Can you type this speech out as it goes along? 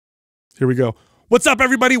Here we go. What's up,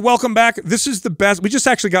 everybody? Welcome back. This is the best. We just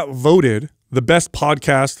actually got voted the best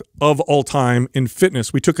podcast of all time in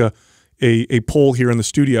fitness. We took a poll here in the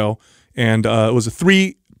studio, and it was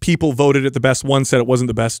 3 people voted it the best. One said it wasn't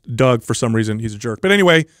the best. Doug, for some reason, he's a jerk. But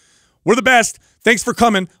anyway, we're the best. Thanks for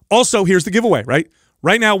coming. Also, here's the giveaway, right?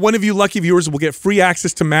 Right now, one of you lucky viewers will get free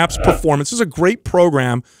access to MAPS Performance. This is a great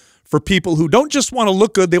program for people who don't just want to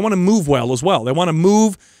look good, they want to move well as well. They want to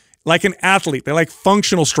move like an athlete. They like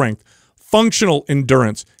functional strength, functional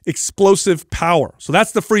endurance, explosive power. So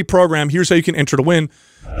that's the free program. Here's how you can enter to win.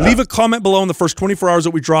 Leave a comment below in the first 24 hours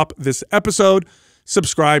that we drop this episode.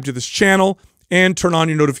 Subscribe to this channel and turn on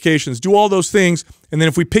your notifications. Do all those things, and then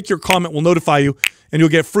if we pick your comment, we'll notify you, and you'll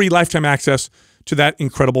get free lifetime access to that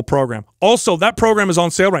incredible program. Also, that program is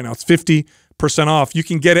on sale right now. It's 50% off. You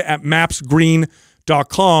can get it at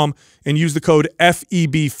mapsgreen.com and use the code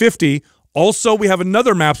FEB50. Also, we have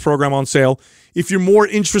another MAPS program on sale. If you're more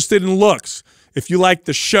interested in looks, if you like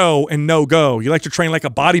the show and no-go, you like to train like a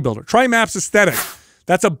bodybuilder, try MAPS Aesthetic.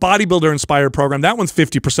 That's a bodybuilder-inspired program. That one's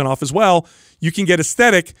 50% off as well. You can get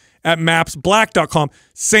Aesthetic at mapsblack.com.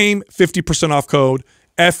 Same 50% off code,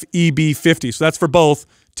 FEB50. So that's for both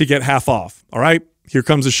to get half off. All right? Here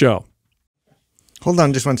comes the show. Hold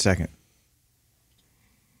on just one second.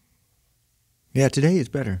 Yeah, today is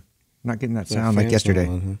better. Not getting that sound like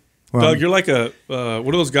yesterday. Well, Doug, you're like a, what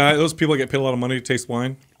are those guys, those people that get paid a lot of money to taste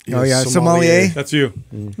wine? Oh, yeah, sommelier. That's you.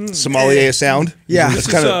 Sommelier sound? Yeah. That's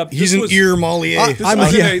kind of, he's an ear molier.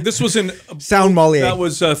 This was in sound molier. That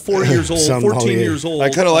was 4 years old, 14 years old. I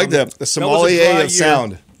kind of like that. The sommelier of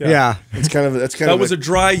sound. Yeah. It's kind of, that was a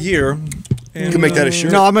dry year. And, you can make that a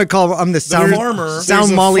shirt. No, I'm going to call him the sound farmer.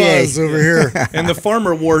 Sound molier over here. And the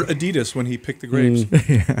farmer wore Adidas when he picked the grapes.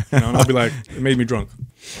 You know, and I'll be like, it made me drunk.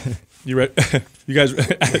 You ready? You guys,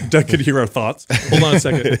 Doug could hear our thoughts. Hold on a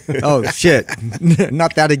second. Oh, shit.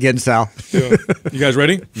 Not that again, Sal. Yeah. You guys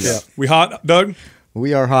ready? Yeah. We hot, Doug?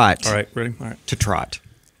 We are hot. All right, ready? All right. To trot.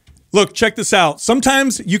 Look, check this out.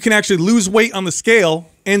 Sometimes you can actually lose weight on the scale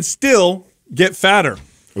and still get fatter.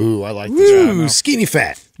 Ooh, I like this. Ooh, skinny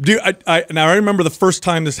fat. Dude, now I remember the first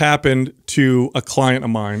time this happened to a client of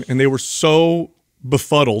mine, and they were so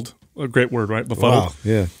befuddled. A great word, right? Befuddled. Wow,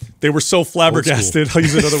 yeah. They were so flabbergasted. I'll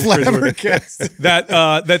use another word.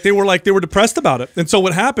 that they were like, they were depressed about it. And so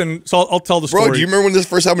what happened, so I'll tell the story. Bro, do you remember when this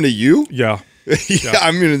first happened to you? Yeah. Yeah,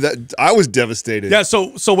 I mean, I was devastated. Yeah,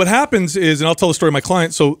 so what happens is, and I'll tell the story of my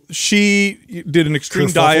client. So she did an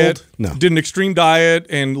extreme diet,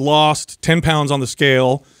 and lost 10 pounds on the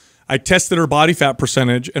scale. I tested her body fat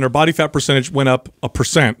percentage, and her body fat percentage went up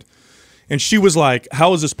 1%. And she was like,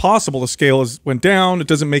 how is this possible? The scale went down. It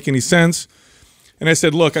doesn't make any sense. And I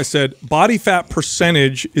said, look, body fat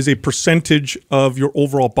percentage is a percentage of your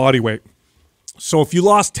overall body weight. So if you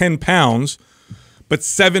lost 10 pounds, but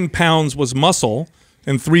 7 pounds was muscle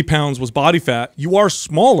and 3 pounds was body fat, you are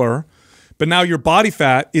smaller, but now your body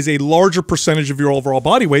fat is a larger percentage of your overall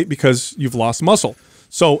body weight because you've lost muscle.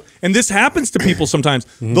 So, and this happens to people sometimes.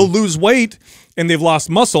 They'll lose weight and they've lost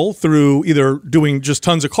muscle through either doing just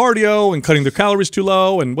tons of cardio and cutting their calories too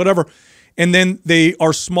low and whatever. And then they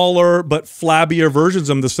are smaller but flabbier versions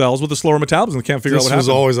of themselves with a slower metabolism. They can't figure out what happened. This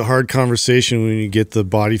was always a hard conversation when you get the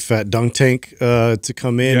body fat dunk tank to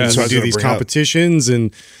come in and do these competitions.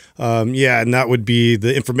 And yeah, and that would be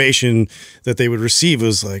the information that they would receive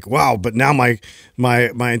was like, wow, but now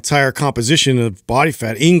my entire composition of body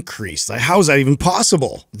fat increased. Like, how is that even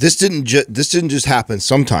possible? This didn't just happen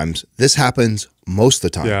sometimes. This happens most of the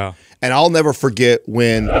time. Yeah. And I'll never forget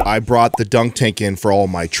when I brought the dunk tank in for all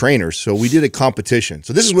my trainers. So we did a competition.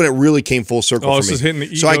 So this is when it really came full circle for me. This is hitting the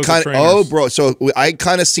egos so I kind of so I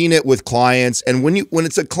kind of seen it with clients. And when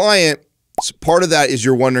it's a client, part of that is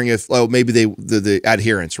you're wondering if maybe the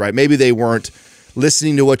adherence, right? Maybe they weren't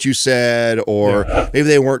listening to what you said, or maybe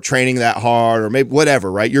they weren't training that hard, or maybe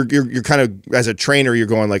whatever, right? You're kind of, as a trainer, you're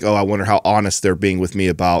going like, oh, I wonder how honest they're being with me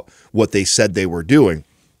about what they said they were doing.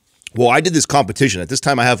 Well, I did this competition. At this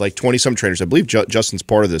time, I have like 20-some trainers. I believe Justin's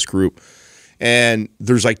part of this group. And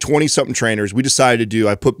there's like 20-something trainers. We decided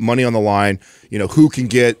I put money on the line, who can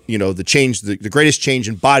get, the greatest change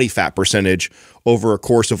in body fat percentage over a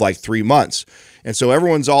course of like 3 months. And so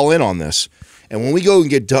everyone's all in on this. And when we go and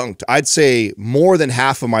get dunked, I'd say more than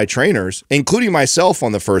half of my trainers, including myself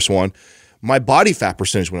on the first one, my body fat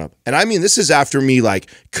percentage went up. And I mean, this is after me like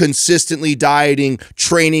consistently dieting,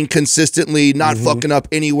 training consistently, not fucking up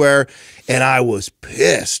anywhere. And I was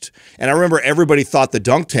pissed. And I remember everybody thought the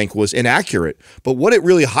dunk tank was inaccurate. But what it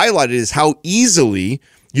really highlighted is how easily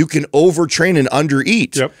you can overtrain and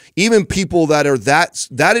undereat. Yep. Even people that are that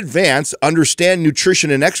advanced understand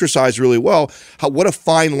nutrition and exercise really well. What a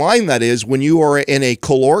fine line that is when you are in a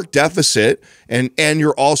caloric deficit and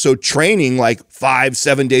you're also training like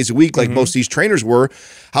 5-7 days a week, like most of these trainers were,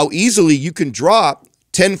 how easily you can drop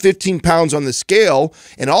 10, 15 pounds on the scale,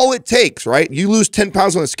 and all it takes, right? You lose 10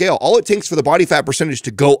 pounds on the scale. All it takes for the body fat percentage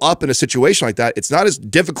to go up in a situation like that, it's not as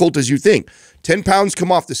difficult as you think. 10 pounds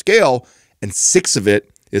come off the scale, and 6 of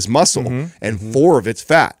it is muscle, and 4 of it's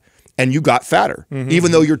fat. And you got fatter,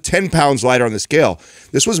 even though you're 10 pounds lighter on the scale.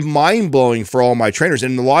 This was mind-blowing for all my trainers,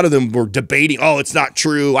 and a lot of them were debating, oh, it's not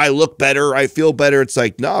true. I look better. I feel better. It's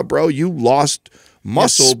like, nah, bro, you lost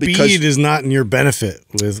muscle because speed is not in your benefit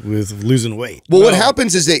with losing weight. Well, what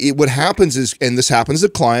happens is and this happens to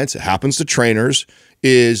clients, it happens to trainers,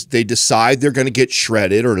 is they decide they're going to get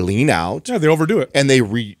shredded or lean out. Yeah, they overdo it. And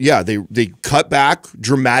they cut back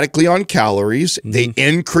dramatically on calories. They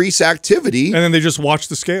increase activity. And then they just watch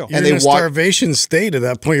the scale. You're in a starvation state at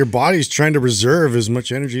that point. Your body's trying to reserve as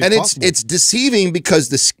much energy as possible. And it's deceiving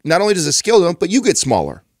because not only does the scale go up, but you get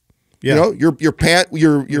smaller. Yeah. You know, your pant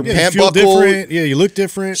buckle. Different. Yeah, you look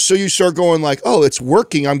different. So you start going like, oh, it's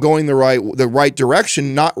working. I'm going the right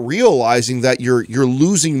direction, not realizing that you're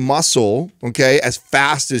losing muscle, okay, as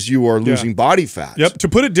fast as you are losing body fat. Yep. To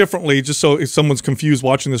put it differently, just so if someone's confused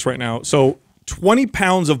watching this right now, so 20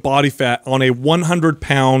 pounds of body fat on a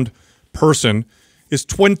 100-pound person is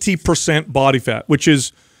 20% body fat, which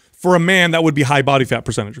is, for a man, that would be high body fat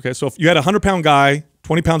percentage, okay? So if you had a 100-pound guy,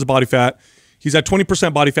 20 pounds of body fat, he's at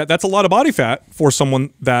 20% body fat. That's a lot of body fat for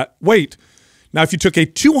someone that weight. Now, if you took a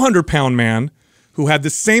 200-pound man who had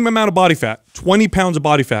the same amount of body fat, 20 pounds of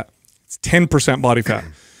body fat, it's 10% body fat.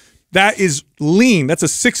 That is lean. That's a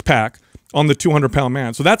six-pack on the 200-pound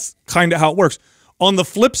man. So that's kind of how it works. On the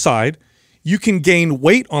flip side, you can gain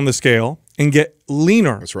weight on the scale and get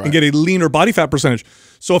leaner. That's right. And get a leaner body fat percentage.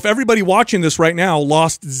 So if everybody watching this right now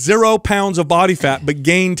lost 0 pounds of body fat but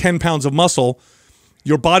gained 10 pounds of muscle,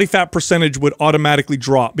 your body fat percentage would automatically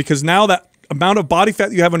drop, because now that amount of body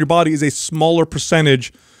fat you have on your body is a smaller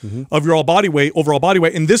percentage of your overall body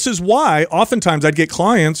weight. And this is why oftentimes I'd get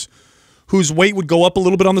clients whose weight would go up a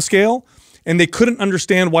little bit on the scale, and they couldn't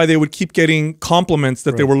understand why they would keep getting compliments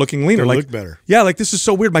that they were looking leaner. They look better. Yeah, like, this is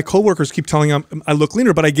so weird. My coworkers keep telling them I look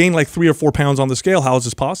leaner, but I gained like 3 or 4 pounds on the scale. How is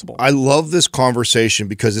this possible? I love this conversation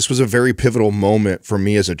because this was a very pivotal moment for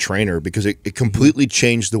me as a trainer, because it completely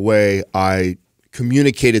changed the way I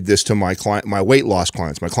communicated this to my weight loss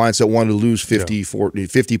clients, my clients that wanted to lose 50, 40,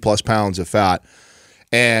 50 plus pounds of fat.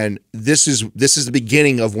 And this is the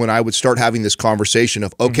beginning of when I would start having this conversation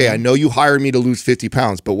of, okay, I know you hired me to lose 50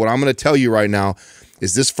 pounds, but what I'm going to tell you right now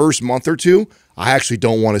is this first month or two, I actually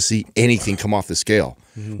don't want to see anything come off the scale.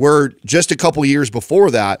 Where just a couple years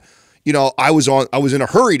before that, you know, I was in a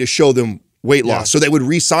hurry to show them weight loss. So they would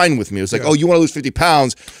re-sign with me. It was like, oh, you want to lose 50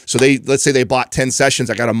 pounds. So let's say they bought 10 sessions.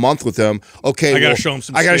 I got a month with them. Okay. I got to show them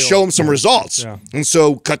some I got to show them some results. Yeah. And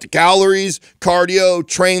so cut the calories, cardio,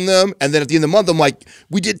 train them. And then at the end of the month, I'm like,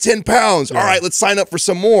 we did 10 pounds. All right, let's sign up for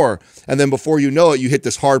some more. And then before you know it, you hit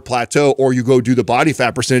this hard plateau, or you go do the body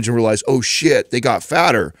fat percentage and realize, oh shit, they got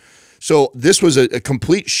fatter. So this was a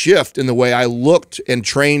complete shift in the way I looked and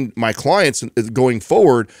trained my clients going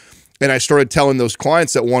forward. And I started telling those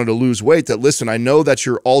clients that wanted to lose weight that, listen, I know that's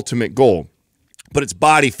your ultimate goal, but it's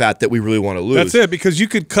body fat that we really want to lose. That's it, because you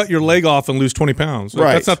could cut your leg off and lose 20 pounds.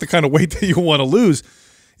 Like, that's not the kind of weight that you want to lose.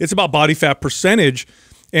 It's about body fat percentage.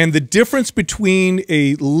 And the difference between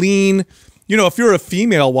a lean, you know, if you're a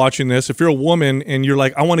female watching this, if you're a woman and you're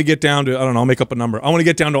like, I want to get down to, I don't know, I'll make up a number. I want to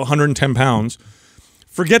get down to 110 pounds.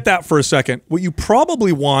 Forget that for a second. What you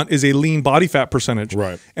probably want is a lean body fat percentage.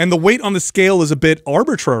 Right. And the weight on the scale is a bit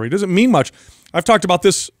arbitrary. It doesn't mean much. I've talked about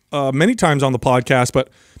this many times on the podcast, but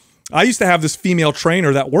I used to have this female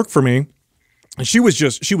trainer that worked for me, and she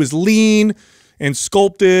was lean and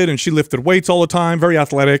sculpted, and she lifted weights all the time, very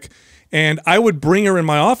athletic. And I would bring her in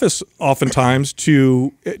my office oftentimes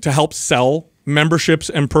to help sell memberships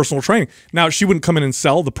and personal training. Now, she wouldn't come in and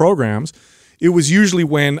sell the programs. It was usually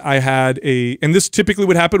when I had and this typically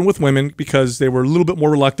would happen with women because they were a little bit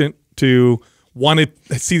more reluctant to want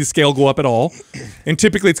to see the scale go up at all. And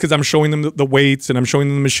typically it's because I'm showing them the weights and I'm showing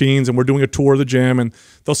them the machines and we're doing a tour of the gym, and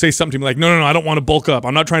they'll say something to me like, no, I don't want to bulk up.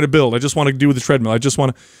 I'm not trying to build. I just want to do the treadmill. I just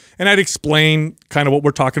want to, and I'd explain kind of what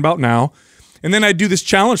we're talking about now. And then I'd do this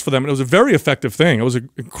challenge for them, and it was a very effective thing. It was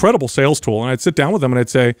an incredible sales tool. And I'd sit down with them and I'd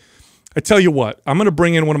say, I tell you what, I'm going to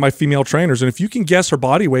bring in one of my female trainers, and if you can guess her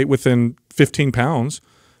body weight within 15 pounds,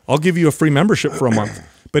 I'll give you a free membership for a month.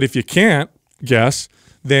 But if you can't guess,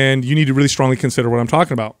 then you need to really strongly consider what I'm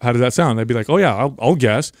talking about. How does that sound? They'd be like, oh yeah, I'll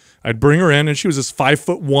guess. I'd bring her in, and she was this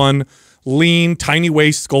 5'1", lean, tiny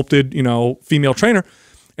waist, sculpted, female trainer.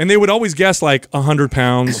 And they would always guess like 100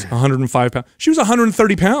 pounds, 105 pounds. She was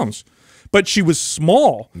 130 pounds, but she was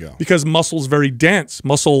small because muscle's very dense.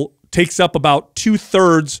 Muscle takes up about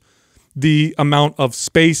 2/3 the amount of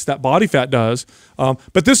space that body fat does.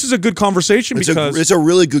 But this is a good conversation because it's a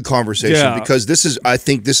really good conversation because I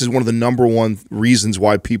think this is one of the #1 reasons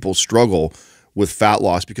why people struggle with fat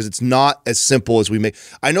loss, because it's not as simple as we make.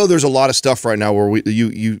 I know there's a lot of stuff right now where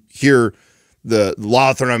you hear the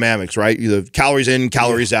law of thermodynamics, right? The calories in,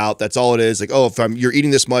 calories out. That's all it is. Like, oh, you're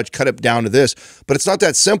eating this much, cut it down to this. But it's not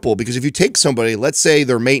that simple, because if you take somebody, let's say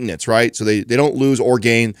they're maintenance, right? So they don't lose or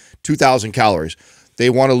gain 2,000 calories. They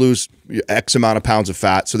want to lose X amount of pounds of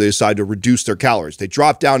fat, so they decide to reduce their calories. They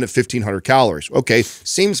drop down to 1,500 calories. Okay,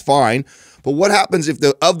 seems fine. But what happens if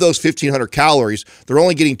of those 1,500 calories, they're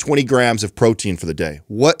only getting 20 grams of protein for the day?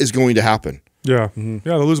 What is going to happen? Yeah,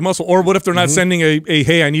 they'll lose muscle. Or what if they're not sending a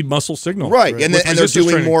hey, I need muscle signal? Right, and they're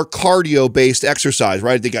doing more cardio-based exercise,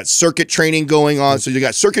 right? They got circuit training going on, so you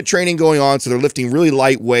got circuit training going on, so they're lifting really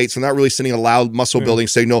light weights, so they're not really sending a loud muscle-building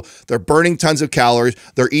signal. They're burning tons of calories.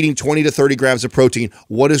 They're eating 20 to 30 grams of protein.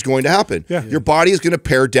 What is going to happen? Your body is going to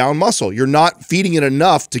pare down muscle. You're not feeding it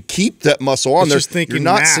enough to keep that muscle on there. You're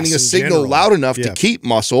not sending a signal loud enough to keep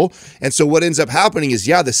muscle, and so what ends up happening is,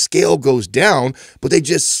 the scale goes down, but they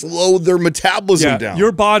just slow their metabolism down.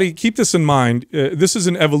 Your body, keep this in mind, this is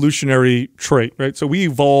an evolutionary trait, right? So we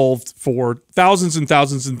evolved for thousands and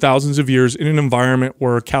thousands and thousands of years in an environment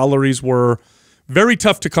where calories were very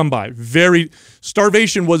tough to come by.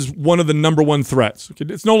 Starvation was one of the #1 threats.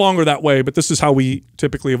 It's no longer that way, but this is how we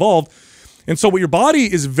typically evolved. And so what your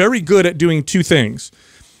body is very good at doing two things.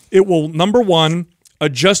 It will, #1,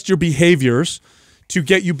 adjust your behaviors to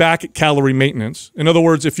get you back at calorie maintenance. In other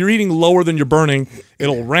words, if you're eating lower than you're burning,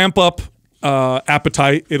 it'll ramp up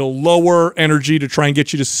appetite. It'll lower energy to try and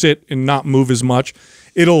get you to sit and not move as much.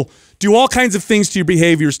 It'll do all kinds of things to your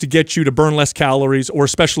behaviors to get you to burn less calories, or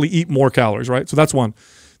especially eat more calories, right? So that's one.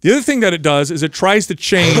 The other thing that it does is it tries to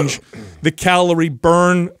change the calorie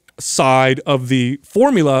burn side of the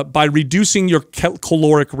formula by reducing your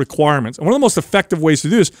caloric requirements. And one of the most effective ways to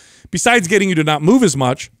do this, besides getting you to not move as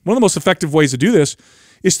much, one of the most effective ways to do this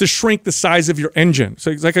is to shrink the size of your engine. So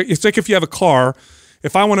it's like if you have a car.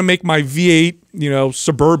 If I want to make my V8,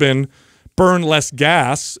 Suburban burn less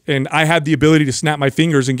gas, and I had the ability to snap my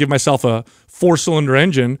fingers and give myself a 4-cylinder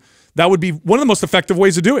engine, that would be one of the most effective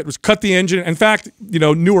ways to do it, was cut the engine. In fact,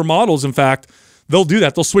 newer models, in fact, they'll do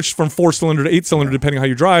that. They'll switch from 4-cylinder to 8-cylinder, depending on how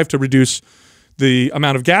you drive, to reduce the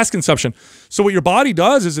amount of gas consumption. So what your body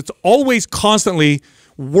does is it's always constantly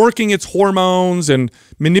working its hormones and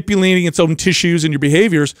manipulating its own tissues and your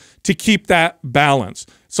behaviors to keep that balance.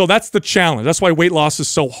 So that's the challenge. That's why weight loss is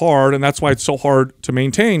so hard, and that's why it's so hard to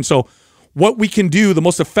maintain. So what we can do, the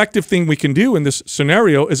most effective thing we can do in this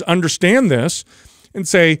scenario, is understand this and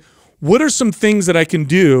say, what are some things that I can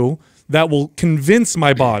do that will convince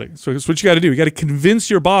my body? So that's what you got to do. You got to convince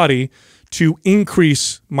your body to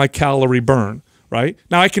increase my calorie burn, right?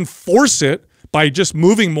 Now I can force it by just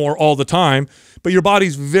moving more all the time, but your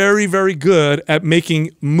body's very, very good at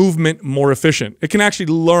making movement more efficient. It can actually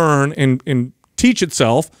learn and teach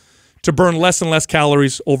itself to burn less and less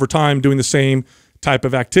calories over time doing the same type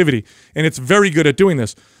of activity. And it's very good at doing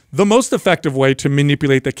this. The most effective way to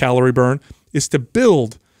manipulate the calorie burn is to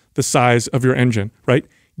build the size of your engine, right?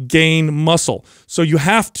 Gain muscle. So you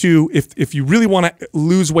have to, if you really want to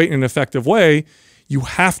lose weight in an effective way, you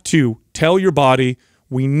have to tell your body,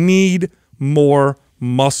 we need more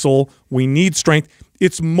muscle, we need strength.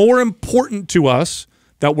 It's more important to us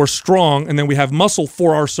that we're strong and then we have muscle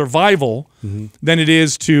for our survival than it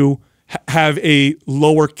is to have a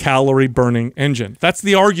lower calorie burning engine. That's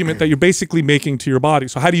the argument that you're basically making to your body.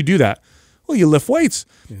 So how do you do that? Well, you lift weights.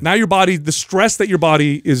 Yeah. Now your body, the stress that your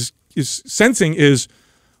body is sensing is,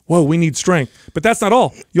 whoa, we need strength. But that's not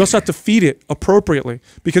all. You also have to feed it appropriately,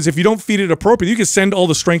 because if you don't feed it appropriately, you can send all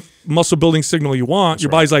the strength muscle building signal you want. That's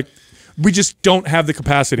your body's like, we just don't have the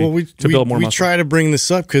capacity to build more muscle. We try to bring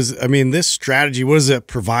this up because, I mean, this strategy, what does it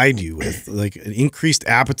provide you with? Like an increased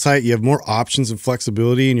appetite, you have more options and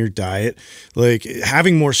flexibility in your diet. Like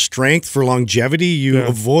having more strength for longevity, you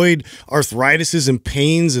avoid arthritises and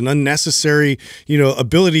pains and unnecessary,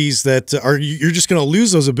 abilities that are, you're just going to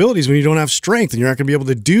lose those abilities when you don't have strength and you're not going to be able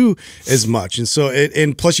to do as much. And so,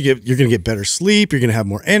 and plus you're going to get better sleep, you're going to have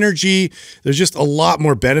more energy. There's just a lot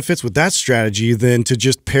more benefits with that strategy than to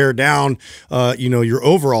just pare down down, your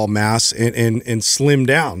overall mass and slim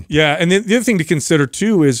down. Yeah, and the other thing to consider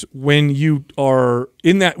too is when you are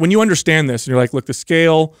in that, when you understand this, and you're like, look, the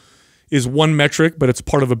scale is one metric, but it's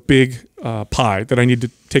part of a big pie that I need to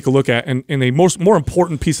take a look at. And a more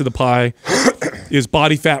important piece of the pie is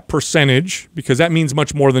body fat percentage, because that means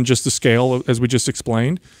much more than just the scale, as we just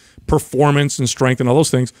explained, performance and strength and all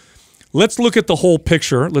those things. Let's look at the whole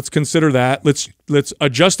picture. Let's consider that. Let's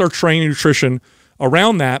adjust our training nutrition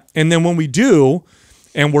around that. And then when we do,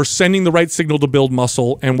 and we're sending the right signal to build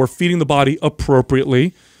muscle, and we're feeding the body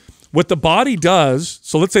appropriately, what the body does,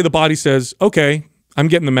 so let's say the body says, okay, I'm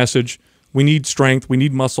getting the message. We need strength. We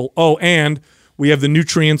need muscle. Oh, and we have the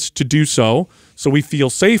nutrients to do so, so we feel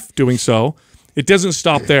safe doing so. It doesn't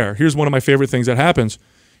stop there. Here's one of my favorite things that happens.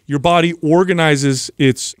 Your body organizes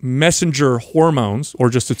its messenger hormones, or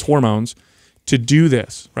just its hormones, to do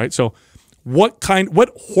this, right? So what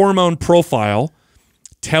hormone profile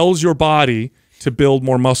tells your body to build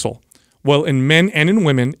more muscle? Well, in men and in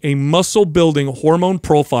women, a muscle-building hormone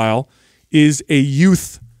profile is a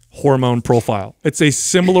youth hormone profile. It's a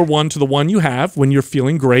similar one to the one you have when you're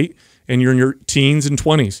feeling great and you're in your teens and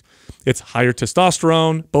 20s. It's higher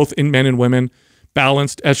testosterone, both in men and women,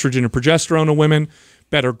 balanced estrogen and progesterone in women,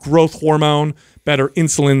 better growth hormone, better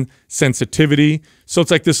insulin sensitivity. So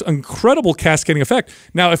it's like this incredible cascading effect.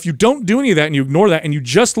 Now, if you don't do any of that and you ignore that and you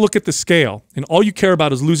just look at the scale and all you care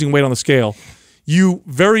about is losing weight on the scale, you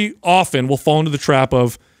very often will fall into the trap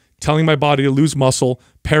of telling my body to lose muscle,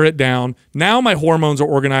 pare it down. Now my hormones are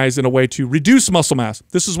organized in a way to reduce muscle mass.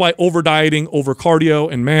 This is why over-dieting,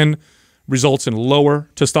 over-cardio in men results in lower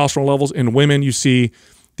testosterone levels. In women, you see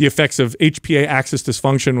the effects of HPA axis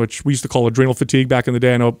dysfunction, which we used to call adrenal fatigue back in the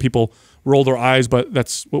day. I know people roll their eyes, but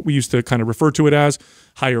that's what we used to kind of refer to it as.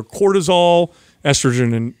 Higher cortisol,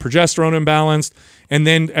 estrogen and progesterone imbalanced. And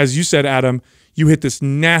then, as you said, Adam, you hit this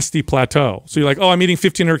nasty plateau. So you're like, oh, I'm eating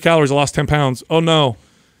 1,500 calories, I lost 10 pounds. Oh, no.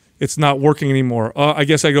 It's not working anymore. I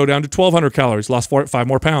guess I go down to 1,200 calories, lost 5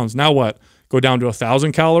 more pounds. Now what? Go down to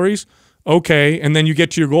 1,000 calories? Okay. And then you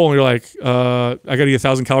get to your goal and you're like, I got to eat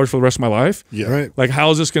 1,000 calories for the rest of my life? Yeah. Right. Like,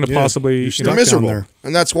 how is this going to possibly... You're miserable. There.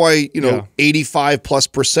 And that's why,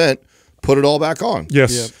 85+% put it all back on.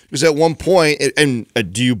 Yes. Yeah. Because at one point, and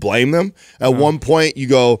do you blame them? At one point, you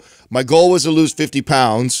go, my goal was to lose 50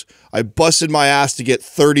 pounds. I busted my ass to get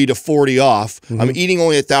 30 to 40 off. I'm eating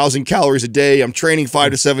only 1,000 calories a day. I'm training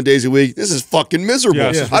 5 to 7 days a week. This is fucking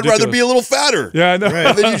miserable. Yeah, I'd rather be a little fatter. Yeah, I know. Right.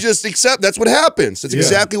 And then you just accept. That's what happens. That's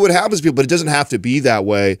exactly what happens to people. But it doesn't have to be that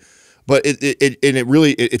way. But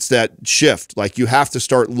it's that shift. Like, you have to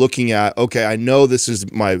start looking at, okay, I know this is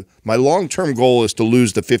my long-term goal is to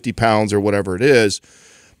lose the 50 pounds or whatever it is.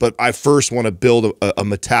 But I first want to build a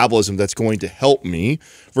metabolism that's going to help me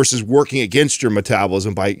versus working against your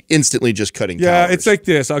metabolism by instantly just cutting calories. It's like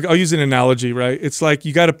this. I'll use an analogy, right? It's like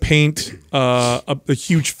you got to paint a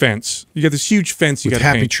huge fence. You got this huge fence you got to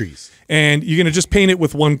paint. Happy trees. And you're going to just paint it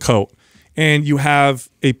with one coat. And you have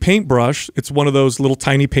a paintbrush. It's one of those little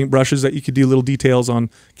tiny paintbrushes that you could do little details on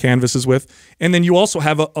canvases with. And then you also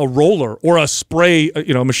have a roller or a spray,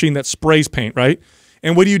 a machine that sprays paint, right?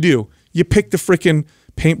 And what do? You pick the freaking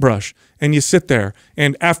paintbrush and you sit there,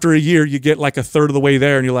 and after a year you get like a third of the way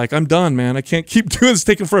there and you're like, I'm done, man. I can't keep doing this.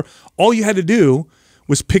 Taking for all you had to do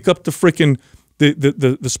was pick up the freaking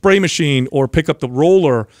the spray machine or pick up the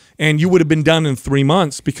roller, and you would have been done in 3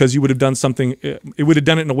 months because you would have done something. It would have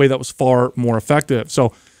done it in a way that was far more effective.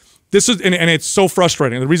 So this is and it's so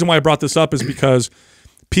frustrating. The reason why I brought this up is because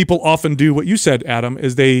people often do what you said, Adam,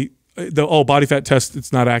 is the body fat test,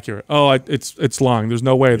 it's not accurate. Oh, it's lying. There's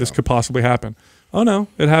no way this could possibly happen. Oh, no,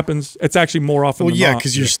 it happens. It's actually more often than not. Well, yeah,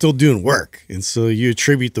 because you're still doing work. And so you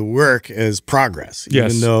attribute the work as progress,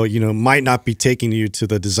 even though, might not be taking you to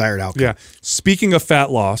the desired outcome. Yeah. Speaking of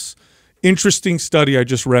fat loss, interesting study I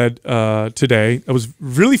just read today. It was a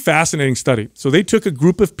really fascinating study. So they took a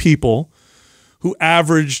group of people who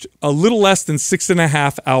averaged a little less than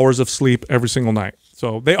 6.5 hours of sleep every single night.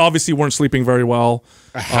 So they obviously weren't sleeping very well.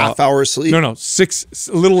 A half hour of sleep? No,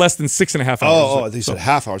 a little less than 6.5 hours. Oh, they said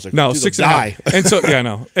half hours. Like, no, 6.5. And so, yeah,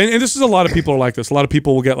 no. And this is a lot of people are like this. A lot of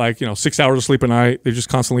people will get 6 hours of sleep a night. They're just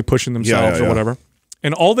constantly pushing themselves or whatever.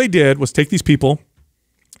 And all they did was take these people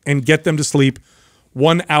and get them to sleep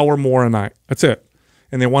 1 hour more a night. That's it.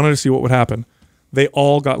 And they wanted to see what would happen. They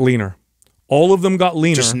all got leaner. All of them got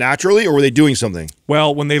leaner. Just naturally, or were they doing something?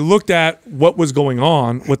 Well, when they looked at what was going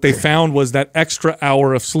on, what they found was that extra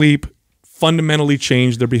hour of sleep fundamentally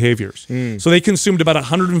changed their behaviors. So they consumed about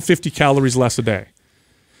 150 calories less a day.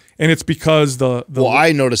 And it's because well,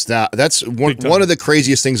 I noticed that. That's one of the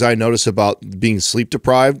craziest things I notice about being sleep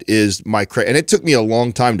deprived is and it took me a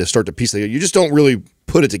long time to start to piece that. You just don't really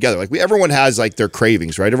put it together. Like everyone has like their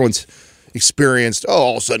cravings, right? Everyone's experienced, oh,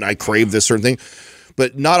 all of a sudden I crave this certain thing.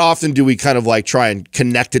 But not often do we kind of like try and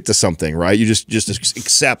connect it to something, right? You just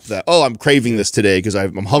accept that, oh, I'm craving this today because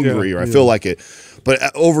I'm hungry or I feel like it.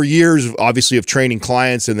 But over years, obviously, of training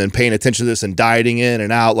clients and then paying attention to this and dieting in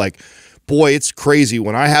and out, like, boy, it's crazy.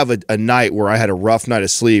 When I have a night where I had a rough night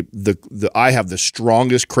of sleep, I have the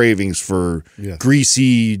strongest cravings for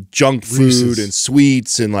greasy junk food and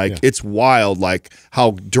sweets, and like it's wild, like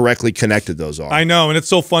how directly connected those are. I know, and it's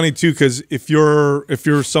so funny too, because if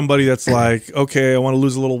you're somebody that's like, okay, I want to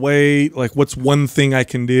lose a little weight, like what's one thing I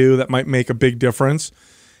can do that might make a big difference?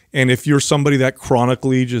 And if you're somebody that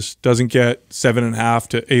chronically just doesn't get 7.5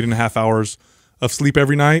 to 8.5 hours of sleep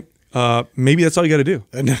every night, maybe that's all you got to do.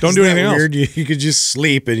 Don't do anything else. You could just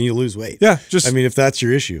sleep and you lose weight. Yeah, just I mean, if that's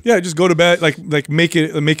your issue. Yeah, just go to bed. Like make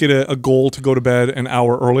it a goal to go to bed an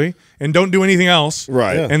hour early, and don't do anything else.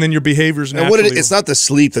 Right. Yeah. And then your behaviors naturally. And it's not the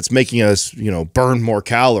sleep that's making us, burn more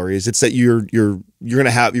calories. It's that you're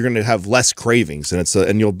gonna have less cravings,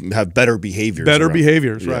 and you'll have better behaviors. Better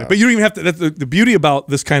behaviors, right? But you don't even have to. That's the beauty about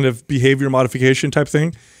this kind of behavior modification type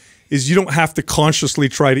thing. Is you don't have to consciously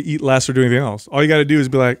try to eat less or do anything else. All you got to do is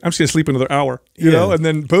be like, I'm just going to sleep another hour, you know, and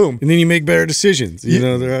then boom. And then you make better decisions,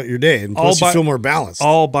 throughout your day. And plus you feel more balanced.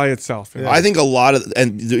 All by itself. Yeah. I think a lot of,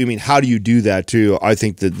 and I mean, how do you do that too? I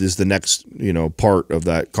think that is the next, part of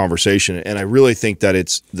that conversation. And I really think that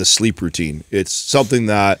it's the sleep routine. It's something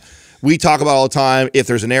that we talk about all the time. If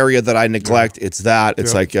there's an area that I neglect, it's that.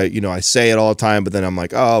 It's like, I say it all the time, but then I'm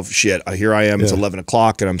like, oh, shit, here I am. It's 11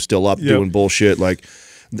 o'clock and I'm still up doing bullshit. Like,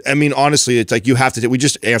 I mean, honestly, it's like you have to. We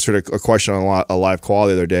just answered a question on a live call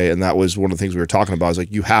the other day, and that was one of the things we were talking about. Is like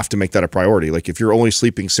you have to make that a priority. Like if you're only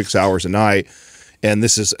sleeping 6 hours a night, and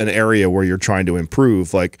this is an area where you're trying to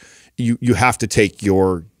improve, like you have to take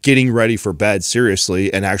your getting ready for bed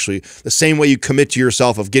seriously, and actually the same way you commit to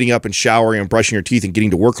yourself of getting up and showering and brushing your teeth and getting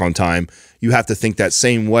to work on time, you have to think that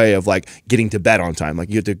same way of like getting to bed on time. Like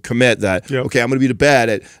you have to commit that, okay, I'm going to be to bed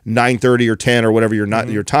at 9:30 or 10 or whatever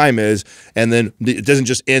your time is. And then it doesn't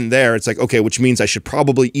just end there. It's like, okay, which means I should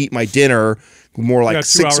probably eat my dinner more like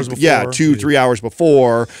 2 hours before. 2-3 hours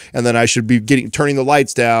before. And then I should be turning the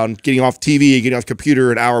lights down, getting off TV, getting off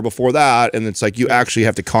computer an hour before that. And it's like, you actually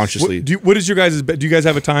have to consciously. What is your guys' do you guys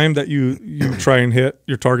have a time that you try and hit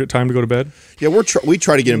your target time to go to bed? Yeah, we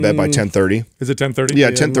try to get in bed by 10:30. Is it 10:30?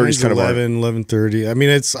 Yeah, 10:30 is kind of 11:30. I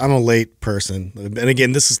mean, I'm a late person, and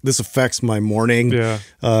again, this affects my morning. Yeah,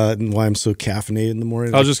 and why I'm so caffeinated in the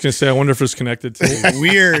morning. I was just gonna say, I wonder if it's connected to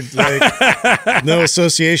weird, like no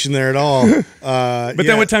association there at all. But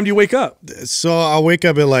then, what time do you wake up? So I'll wake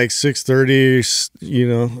up at like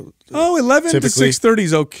 6:30. Oh, 11 to 6:30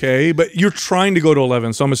 is okay, but you're trying to go to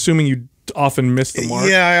 11, so I'm assuming you often miss the mark.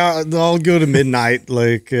 Yeah, I'll go to midnight,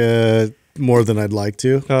 like more than I'd like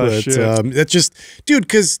to. Oh, but shit. That's just, dude,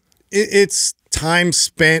 because it's time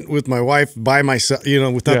spent with my wife by myself,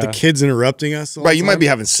 without the kids interrupting us. Right, you might be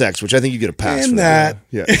having sex, which I think you get a pass and for that.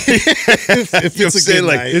 Yeah. if it's a good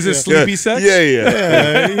night. Is it sleepy sex?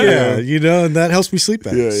 Yeah. And that helps me sleep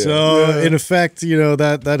better. So in effect,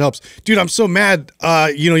 that helps. Dude, I'm so mad.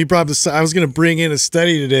 You brought up this. I was going to bring in a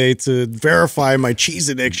study today to verify my cheese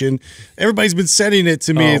addiction. Everybody's been sending it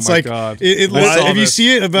to me. Oh it's my like, God. If you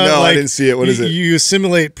see it about, no, like, I didn't see it. What is it? You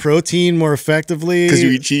assimilate protein more effectively because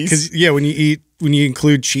you eat cheese. When you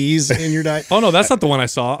include cheese in your diet. Oh no, that's not the one I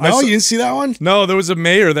saw. No, you didn't see that one? No, there was a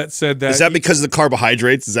mayor that said that. Is that because of the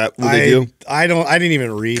carbohydrates? Is that what they do? I didn't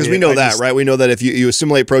even read it. Because we know right? We know that if you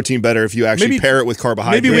assimilate protein better if you actually pair it with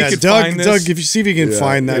carbohydrates. Maybe we could find this. Doug, if you see if you can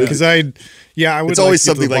find that, because I would. It's always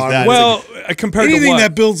something like that. Well, compared to what? Anything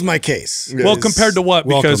that builds my case. Well, compared to what?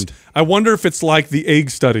 Because I wonder if it's like the egg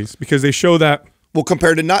studies, because they show that. Well,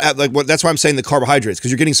 compared to not like that's why I'm saying the carbohydrates,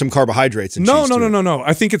 because you're getting some carbohydrates in cheese. No.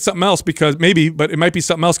 I think it's something else, because but it might be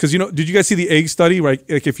something else, because did you guys see the egg study? Right,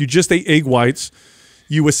 like if you just ate egg whites,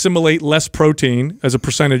 you assimilate less protein as a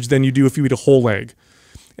percentage than you do if you eat a whole egg.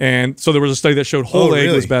 And so there was a study that showed whole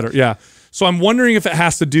egg was better. Yeah. So I'm wondering if it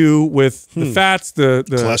has to do with the fats, the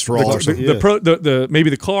cholesterol, or something. Maybe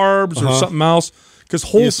the carbs or something else. Because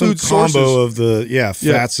whole food sources combo of the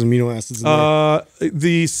fats and amino acids.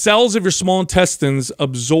 The cells of your small intestines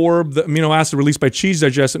absorb the amino acid released by cheese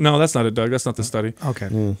digestion. No, that's not it, Doug. That's not the study. Okay.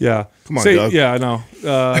 Yeah. Come on, Doug. Yeah, I know.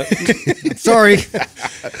 Sorry.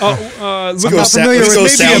 I'm not familiar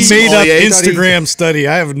with maybe a made-up Instagram study.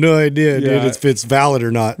 I have no idea, dude, if it's valid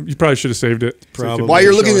or not. You probably should have saved it. Probably. While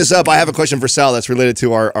you're looking this up, I have a question for Sal that's related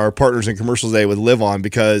to our Partners in Commercials Day with Live On,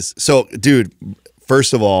 because, dude,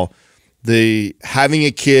 first of all, having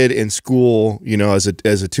a kid in school, you know, as a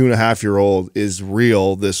 2.5-year-old is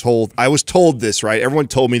real. I was told this, right? Everyone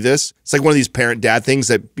told me this. It's like one of these parent-dad things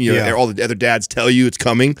that, you know, all the other dads tell you it's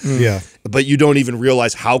coming. Yeah. But you don't even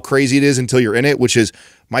realize how crazy it is until you're in it, which is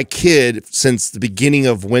my kid since the beginning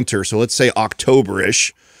of winter. So let's say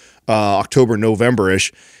October-ish, October,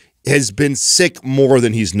 November-ish, has been sick more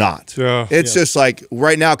than he's not. It's just like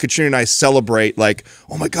right now, Katrina and I celebrate like,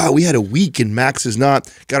 oh my God, we had a week and Max has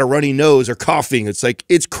not got a runny nose or coughing. It's like,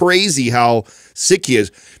 it's crazy how sick he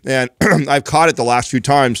is. And I've caught it the last few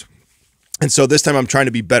times. And so this time I'm trying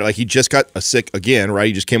to be better. Like he just got sick again, right?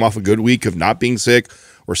 He just came off a good week of not being sick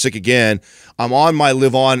or sick again. I'm on my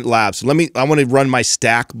Live On lab. So I want to run my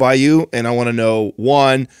stack by you and I want to know,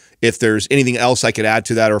 one, if there's anything else I could add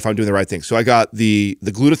to that or if I'm doing the right thing. So I got the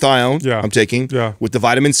glutathione I'm taking with the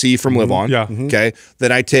vitamin C from Live On. Okay.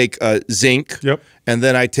 Then I take zinc. And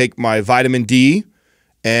then I take my vitamin D.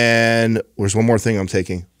 And there's one more thing I'm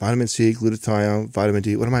taking. Vitamin C, glutathione, vitamin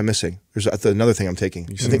D. What am I missing? There's another thing I'm taking.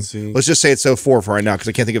 Let's just say it's 4 for right now because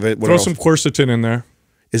I can't think of it. Throw some quercetin in there.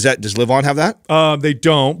 Does Live On have that? They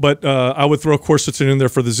don't, but I would throw quercetin in there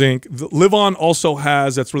for the zinc. Live On also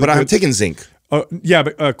has, that's really But good. I'm taking zinc. Yeah,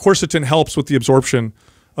 but quercetin helps with the absorption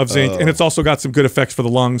of zinc, and it's also got some good effects for the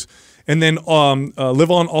lungs. And then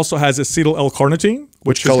Live On also has acetyl L-carnitine,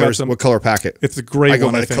 which has got some, what color packet? It's a great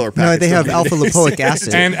one, I think. Color packet. No, they have alpha lipoic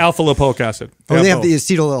acid. And alpha lipoic acid. They have the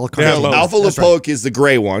acetyl L-carnitine. Alpha lipoic is the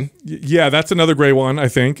gray one. Yeah, that's another gray one, I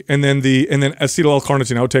think. And then acetyl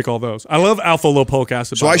L-carnitine. I would take all those. I love alpha lipoic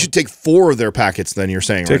acid. So I should take 4 of their packets. Then you're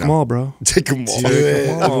saying take right them now. all, bro. Take them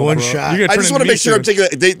all. One shot. I just want to make sure I'm taking.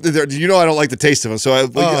 You know, I don't like the taste of them, so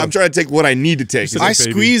I'm trying to take what I need to take. I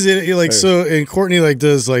squeeze it like so, and Courtney like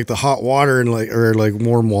does like the hot water and like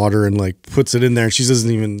warm water and like puts it in there, and she doesn't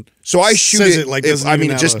even. So I shoot it like I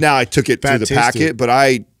mean, just now I took it through the packet, but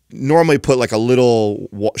I normally put like a little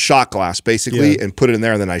shot glass basically and put it in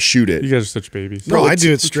there, and then I shoot it. You guys are such babies. No, I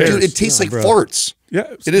do it straight. Dude, it tastes like farts.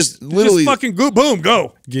 Yeah, it is literally just fucking boom,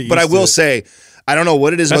 go. But I will say, I don't know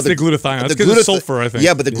what it is. That's the glutathione. That's because it's sulfur, I think.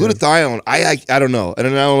 Yeah, but the glutathione, I don't know. I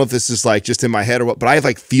don't know if this is like just in my head or what, but I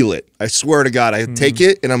like feel it. I swear to God, I take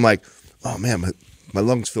it and I'm like, oh man, my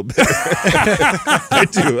lungs feel better. I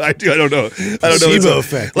do. I don't know. Placebo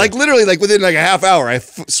effect. Like literally, like within like a half hour, I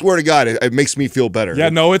swear to God, it makes me feel better. Yeah,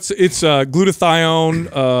 no, it's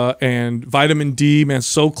glutathione and vitamin D, man,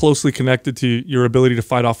 so closely connected to your ability to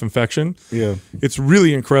fight off infection. Yeah, it's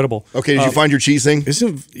really incredible. Okay, did you find your cheese thing? Here's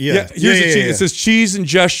the cheese. It says cheese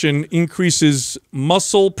ingestion increases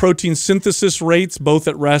muscle protein synthesis rates both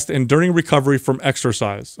at rest and during recovery from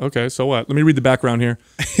exercise. Okay, so what? Let me read the background here.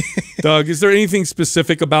 Doug, is there anything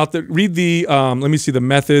specific about that? Read the, let me see the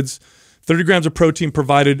methods. 30 grams of protein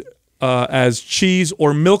provided as cheese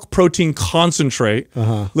or milk protein concentrate.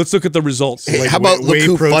 Let's look at the results. Hey, how about look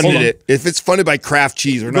who funded it? If it's funded by Kraft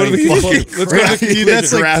Cheese, we're not even fucking Kraft.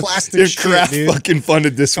 That's like plastic shit, Kraft fucking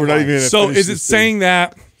funded this. We're not even So is it saying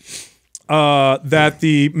that that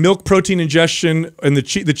the milk protein ingestion and the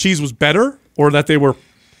cheese was better, or that they were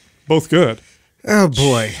both good? Oh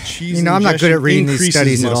boy, you know I'm not good at reading these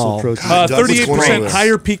studies at all. 38%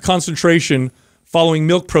 higher peak concentration following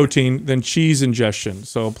milk protein than cheese ingestion.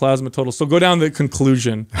 So plasma total. So go down to the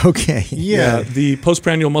conclusion. Okay. Yeah. The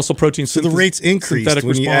postprandial muscle protein. So the rates increased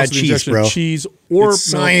when you add cheese, bro. Cheese or it's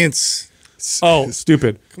science. Oh,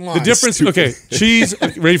 stupid. Come on, the difference. Stupid. Okay, cheese.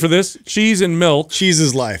 Ready for this? Cheese and milk. Cheese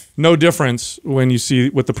is life. No difference when you see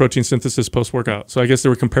with the protein synthesis post workout. So I guess they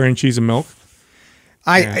were comparing cheese and milk.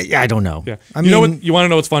 I don't know. Yeah. You know what? You want to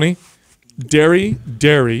know what's funny?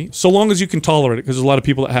 Dairy, so long as you can tolerate it, because there's a lot of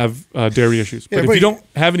people that have dairy issues. But if you don't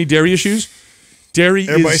have any dairy issues,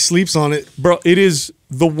 everybody sleeps on it, bro. It is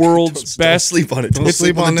the world's best. Don't sleep on it. Don't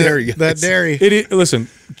sleep on dairy. That dairy. Listen,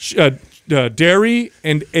 dairy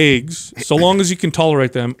and eggs, so long as you can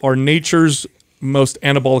tolerate them, are nature's most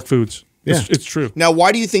anabolic foods. Yeah. It's true. Now,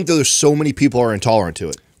 why do you think there's so many people are intolerant to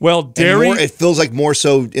it? Well, dairy. It feels like more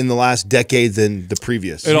so in the last decade than the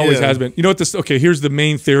previous. It always has been. You know what this? Okay, here's the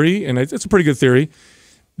main theory, and it's a pretty good theory,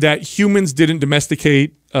 that humans didn't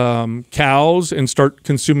domesticate cows and start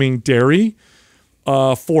consuming dairy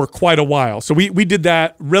for quite a while. So we did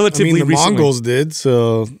that relatively recently. The Mongols did,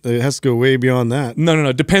 so it has to go way beyond that. No.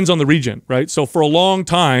 It depends on the region, right? So for a long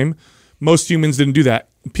time, most humans didn't do that.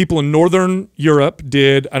 People in Northern Europe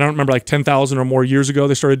did. I don't remember, like 10,000 or more years ago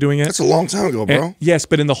they started doing it. That's a long time ago, bro. Yes,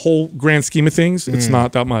 but in the whole grand scheme of things, it's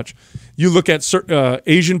not that much. You look at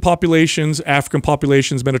Asian populations, African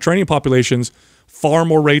populations, Mediterranean populations, far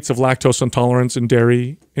more rates of lactose intolerance and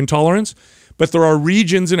dairy intolerance. But there are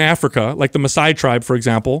regions in Africa, like the Maasai tribe, for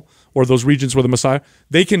example, or those regions where the Messiah,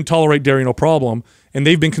 they can tolerate dairy no problem, and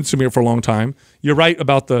they've been consuming it for a long time. You're right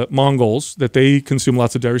about the Mongols, that they consume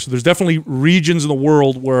lots of dairy. So there's definitely regions in the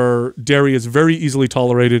world where dairy is very easily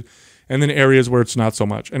tolerated, and then areas where it's not so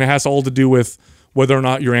much. And it has all to do with whether or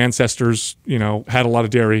not your ancestors, had a lot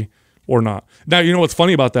of dairy or not. Now, you know what's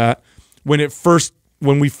funny about that? When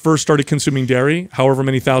we first started consuming dairy, however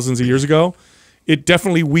many thousands of years ago, it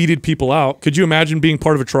definitely weeded people out. Could you imagine being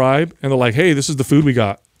part of a tribe and they're like, hey, this is the food we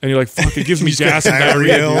got? And you're like, fuck, it gives me gas and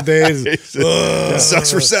diarrhea all day.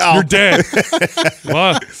 Sucks for Sal. You're dead.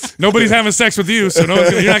 Well, nobody's having sex with you, so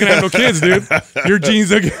you're not going to have no kids, dude. Your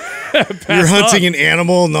genes are you're hunting an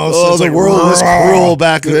animal, and all the world is cruel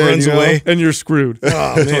back then. Runs away. And you're screwed.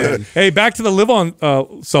 Oh, man. Hey, back to the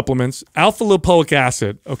live-on supplements. Alpha-lipoic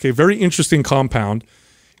acid, okay, very interesting compound.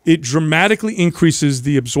 It dramatically increases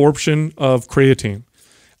the absorption of creatine.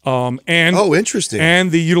 And interesting. And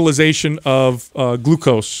the utilization of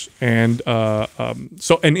glucose and your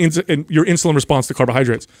insulin response to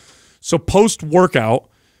carbohydrates. So post-workout,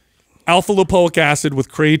 alpha-lipoic acid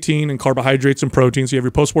with creatine and carbohydrates and protein. So you have your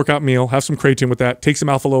post-workout meal, have some creatine with that, take some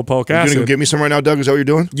alpha-lipoic acid. You gonna go get me some right now, Doug? Is that what you're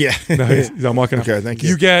doing? Yeah. No, I'm walking out. Okay, thank you.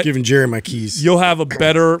 You get giving Jerry my keys. You'll have a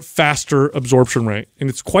better, faster absorption rate, and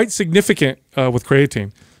it's quite significant with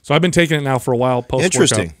creatine. So I've been taking it now for a while post-workout.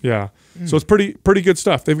 Interesting. Yeah. So it's pretty good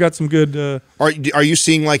stuff. They've got some good. Are you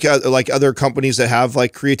seeing like other companies that have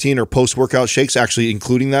like creatine or post-workout shakes actually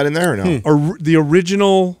including that in there or no? Or the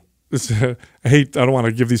original. I don't want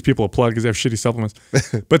to give these people a plug because they have shitty supplements,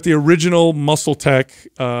 but the original Muscle Tech,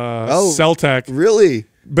 Cell Tech, really.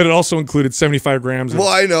 But it also included 75 grams. Well,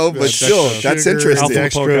 I know, but still, that's interesting.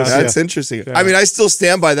 That's interesting. Yeah. I mean, I still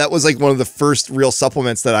stand by that was like one of the first real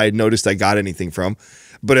supplements that I noticed I got anything from.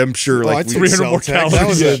 But I'm sure like 300 more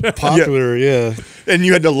calories. That was popular, yeah. And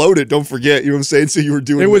you had to load it. Don't forget, you know what I'm saying. So you were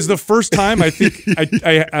doing. It was the first time I think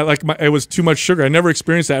it was too much sugar. I never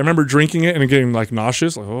experienced that. I remember drinking it and getting like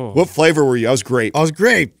nauseous. Like, oh. What flavor were you? I was grape. I was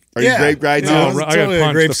grape. Are you grape guy too? No, I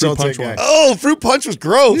got punch. The fruit punch one. Oh, fruit punch was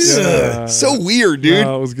gross. Yeah. So weird, dude.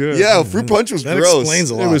 No, it was good. Yeah, fruit punch was that gross. Explains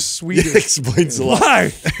a lot. It was sweet. It explains a lot. Why?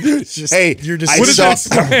 Hey, you're just what does that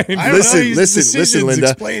explain? Listen,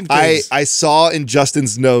 Linda. I saw in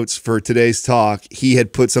Justin's notes for today's talk, he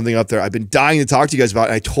had put something up there. I've been dying to talk to you guys about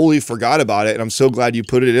it. And I totally forgot about it, and I'm so glad you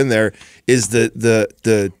put it in there. Is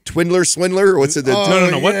the Swindler? Or what's it?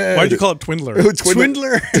 No. Yeah. Why'd you call it Twindler?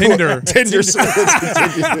 Tinder. Tinder.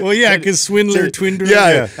 Well, yeah, because Swindler, Twinder.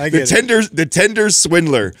 Yeah, I get the Tinder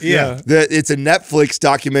Swindler. Yeah. It's a Netflix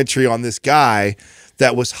documentary on this guy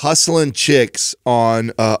that was hustling chicks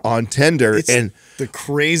on Tinder. It's and the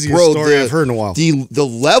craziest story I've heard in a while. The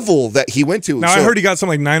level that he went to. Now, I heard he got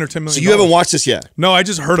something like 9 or 10 million. So you haven't watched this yet? No, I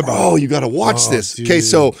just heard about it. Oh, you got to watch this. Dude. Okay,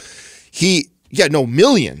 so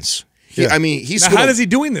millions. I mean, he's. Now, how is he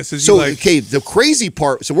doing this? The crazy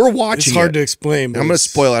part. So we're watching. It's hard to explain. I'm going to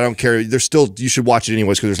spoil it. I don't care. There's still. You should watch it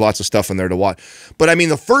anyways because there's lots of stuff in there to watch. But I mean,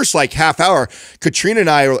 the first like half hour, Katrina and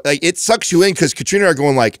I are like, it sucks you in because Katrina and I are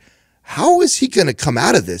going like, how is he going to come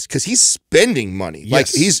out of this? Because he's spending money. Yes. Like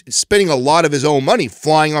he's spending a lot of his own money,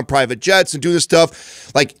 flying on private jets and doing this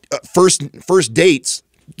stuff. Like first dates.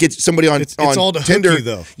 Get somebody on all to Tinder, hook you,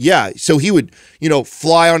 though. Yeah. So he would,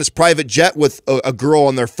 fly on his private jet with a girl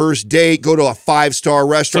on their first date, go to a 5-star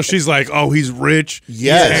restaurant. So she's like, "Oh, he's rich,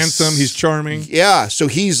 yes. He's handsome, he's charming." Yeah. So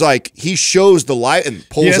he's like, he shows the light and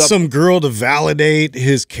pulls up. He has some girl to validate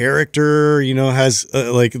his character. Has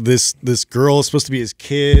like this girl is supposed to be his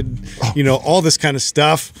kid. All this kind of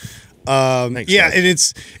stuff. And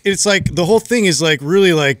it's like the whole thing is like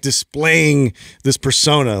really like displaying this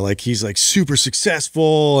persona, like he's like super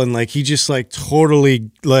successful and like he just like totally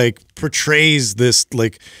like portrays this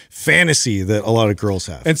like fantasy that a lot of girls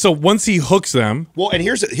have. And so once he hooks them, well, and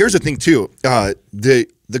here's the thing too, the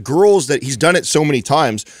girls that he's done it so many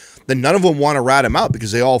times, then none of them want to rat him out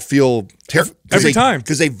because they all feel terrible every time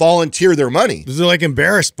because they volunteer their money. They're like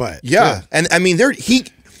embarrassed by it. Yeah. And I mean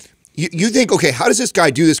You think, okay, how does this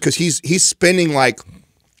guy do this? Because he's spending like,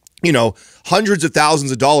 hundreds of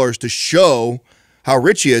thousands of dollars to show how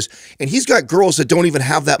rich he is. And he's got girls that don't even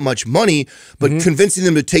have that much money, but convincing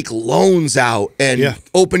them to take loans out and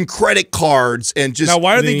open credit cards and just. Now,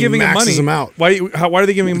 why are they giving him money? Why are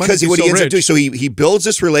they giving him money? Because what he ends up doing, so he builds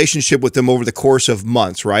this relationship with them over the course of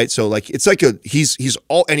months, right? So like it's like he's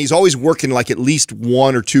always working like at least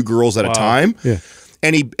 1 or 2 girls at a time. Yeah.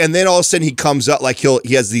 And then all of a sudden he comes up like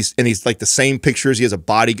he has these and he's like the same pictures. He has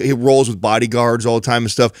he rolls with bodyguards all the time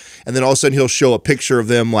and stuff. And then all of a sudden he'll show a picture of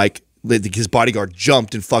them like his bodyguard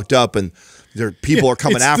jumped and fucked up and People are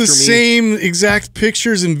coming after me. It's the same exact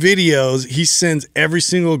pictures and videos he sends every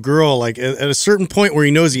single girl. Like at a certain point where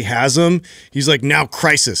he knows he has them, he's like, now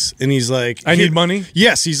crisis. And he's like, I need money?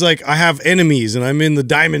 Yes. He's like, I have enemies and I'm in the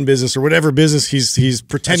diamond business or whatever business he's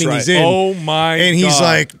pretending he's in. Oh my God. And he's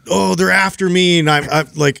like, oh, they're after me. And I'm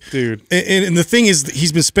like, dude. And the thing is,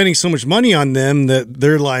 he's been spending so much money on them that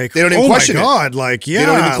they're like, they don't even question my God. Like, yeah. They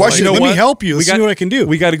don't even question let me help you. Let's see what I can do.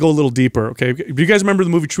 We got to go a little deeper. Okay. Do you guys remember the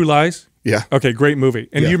movie True Lies? Yeah. Okay, great movie.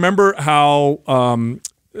 And do you remember how Arnold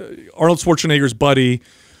Schwarzenegger's buddy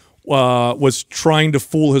was trying to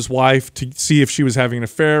fool his wife to see if she was having an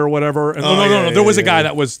affair or whatever? And no. There was a guy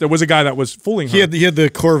that was fooling her. He had the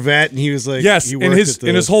Corvette, and he was like, yes. And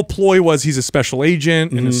his whole ploy was he's a special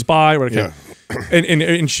agent and a spy. Okay.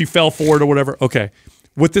 And she fell for it or whatever. Okay.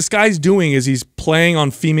 What this guy's doing is he's playing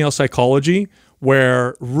on female psychology,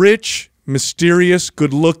 where rich, mysterious,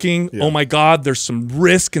 good looking. Oh my God, there's some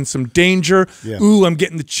risk and some danger. Ooh, I'm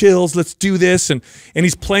getting the chills. Let's do this. And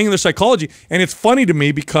he's playing their psychology. And it's funny to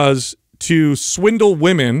me because to swindle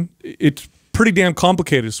women, it's pretty damn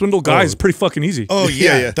complicated. To swindle guys is pretty fucking easy. Oh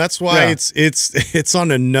yeah. That's why it's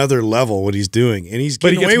on another level what he's doing. And he's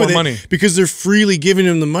getting away with it because they're freely giving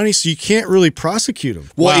him the money, so you can't really prosecute him.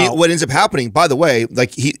 Well, what ends up happening, by the way,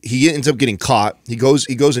 like he ends up getting caught. He goes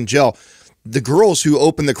in jail. The girls who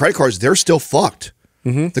open the credit cards, they're still fucked.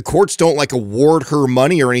 The courts don't like award her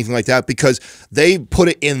money or anything like that because they put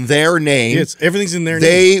it in their name. Everything's in their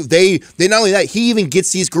name. They not only that, he even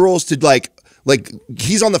gets these girls to like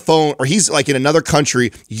he's on the phone or he's like in another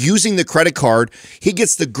country using the credit card. He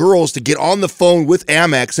gets the girls to get on the phone with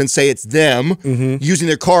Amex and say it's them using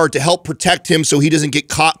their card to help protect him so he doesn't get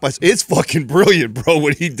caught. It's fucking brilliant, bro,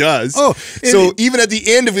 what he does. Oh, so even at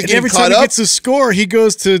the end of it, every time he gets a score, he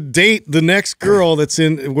goes to date the next girl that's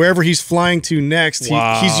in wherever he's flying to next.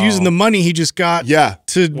 He's using the money he just got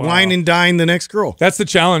to wine and dine the next girl. That's the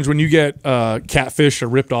challenge when you get catfish or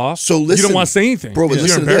ripped off. So listen, you don't want to say anything, bro. But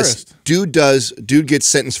listen to this. Dude gets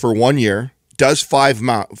sentenced for 1 year, does 5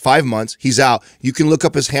 months, he's out. You can look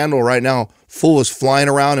up his handle right now. Fool is flying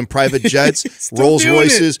around in private jets, Rolls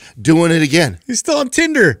Royces, doing it again. He's still on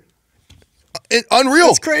Tinder. Unreal.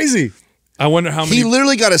 It's crazy. I wonder how many. He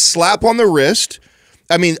literally got a slap on the wrist.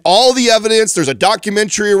 I mean, all the evidence, there's a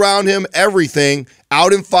documentary around him, everything.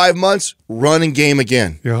 Out in 5 months, running game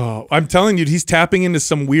again. Yeah, I'm telling you, he's tapping into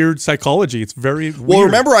some weird psychology. It's very weird. Well,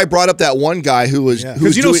 remember I brought up that one guy who was...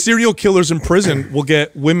 Because you know serial killers in prison will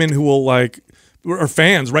get women who will like... are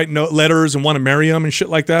fans, write letters and want to marry them and shit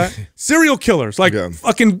like that. Serial killers, like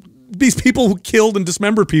fucking these people who killed and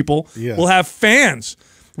dismembered people will have fans.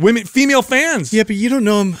 Women, female fans. Yeah, but you don't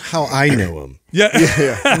know him how I know him.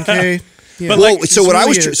 Okay. Yeah. But well, so what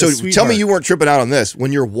really tell me you weren't tripping out on this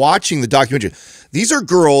when you're watching the documentary. These are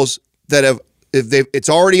girls that have it's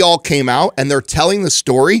already all came out and they're telling the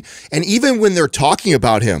story, and even when they're talking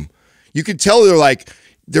about him, you can tell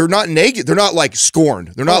they're not negative. They're not like scorned.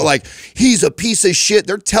 They're not like he's a piece of shit.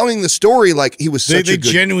 They're telling the story like he was such a good...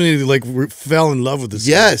 They genuinely like fell in love with this.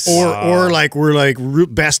 Yes. Guy. Or like we're like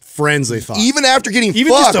best friends, they thought. Even after getting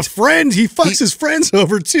just a friend, he fucks his friends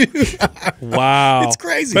over too. Wow. It's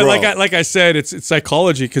crazy. But like I said, it's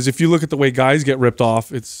psychology, because if you look at the way guys get ripped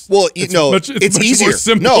off, it's it's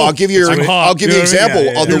easier. No, I'll give you an example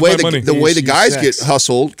of the way the guys get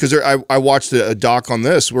hustled, because I watched a doc on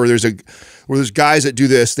this where there's guys that do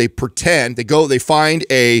this. They pretend they find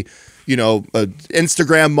a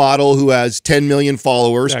Instagram model who has 10 million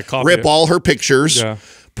followers, rip all her pictures,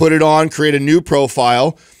 put it on, create a new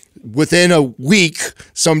profile. Within a week,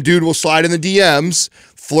 some dude will slide in the DMs,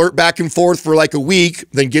 flirt back and forth for like a week,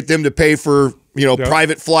 then get them to pay for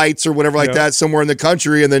private flights or whatever like that somewhere in the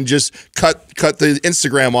country, and then just cut the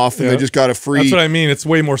Instagram off, and they just got a free. That's what I mean. It's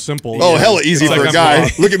way more simple. Oh, hella easy for a guy.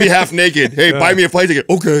 Look at me half naked. Hey, buy me a flight ticket.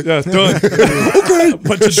 Okay. Yeah, done.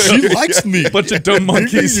 Okay. She likes me. Bunch of dumb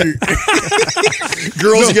monkeys.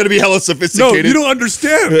 Girls are gonna be hella sophisticated. No, you don't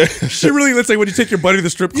understand. She really. Let's say when you take your buddy to the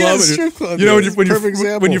strip club. Strip club.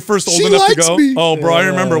 When you're first old enough to go. Me. Oh, bro, I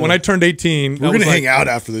remember when I turned 18. We're gonna hang out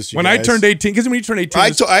after this. When I turned 18, because when you turn 18,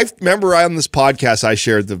 I remember on this podcast I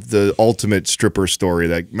shared the ultimate stripper story.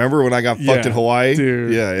 Like, remember when I got fucked in Hawaii?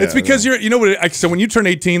 Dude. Yeah. It's because so when you turn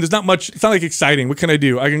 18, there's not much. It's not like exciting. What can I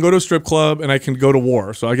do? I can go to a strip club and I can go to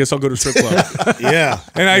war. So I guess I'll go to a strip club.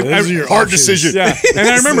 And hard decision. Yeah. And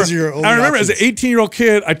I remember as an 18-year-old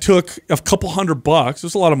kid, I took a couple $100. It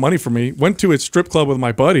was a lot of money for me. Went to a strip club with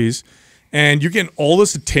my buddies, and you're getting all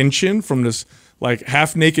this attention from this like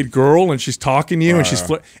half naked girl, and she's talking to you, and she's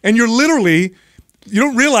and you're literally you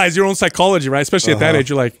don't realize your own psychology, right? Especially at that age,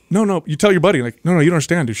 you're like, no. You tell your buddy, like, no, you don't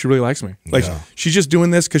understand, dude. She really likes me. Like, she's just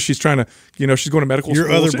doing this because she's trying to, she's going to medical school.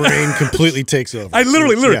 Your other brain completely takes over. I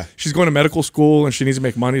literally, she's going to medical school and she needs to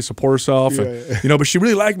make money to support herself. And, but she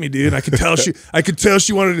really liked me, dude. And I could tell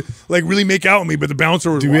she wanted to like really make out with me, but the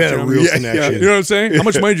bouncer was. Dude, we had a real connection. You know what I'm saying? How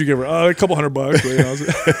much money did you give her? A couple $100.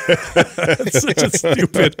 That's such a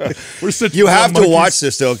stupid. We're such. You have to watch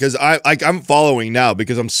this though, because I'm following now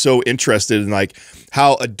because I'm so interested in like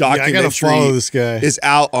how a documentary this guy. is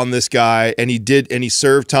out on this guy, and he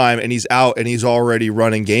served time, and he's out, and he's already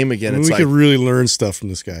running game again. We could really learn stuff from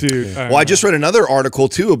this guy, dude. Well, I just read another article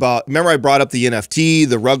too about. Remember, I brought up the NFT,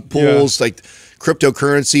 the rug pulls, like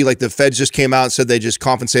cryptocurrency. Like the Feds just came out and said they just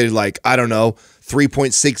compensated like I don't know.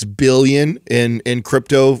 3.6 billion in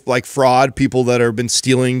crypto like fraud, people that have been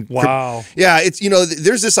stealing. Wow. Yeah, it's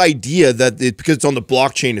there's this idea that because it's on the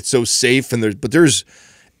blockchain, it's so safe, and there's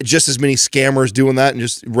just as many scammers doing that and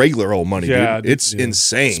just regular old money. Yeah, dude. It's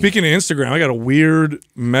insane. Speaking of Instagram, I got a weird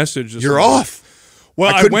message. You're off.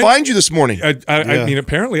 Well, I couldn't find you this morning. I mean,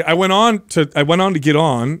 apparently, I went on to get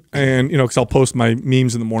on, and because I'll post my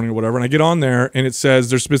memes in the morning or whatever, and I get on there, and it says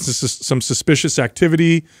there's been some suspicious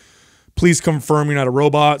activity. Please confirm you're not a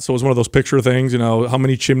robot. So it was one of those picture things, how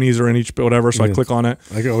many chimneys are in each, whatever. So I click on it.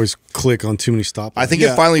 I can always click on too many stop. I think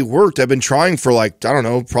it finally worked. I've been trying for like, I don't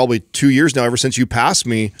know, probably 2 years now, ever since you passed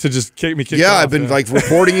me. To just kick me. Yeah, I've been like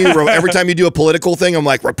reporting you. Every time you do a political thing, I'm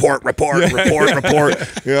like, report.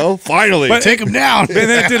 Finally. But, take them down. And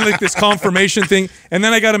then it did like this confirmation thing. And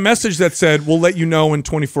then I got a message that said, we'll let you know in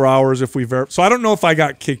 24 hours if we verify. So I don't know if I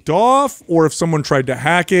got kicked off or if someone tried to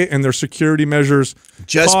hack it and their security measures.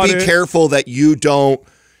 Just be careful that you don't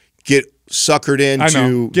get suckered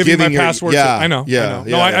into giving my your password. I know.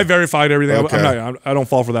 I verified everything. Okay. I don't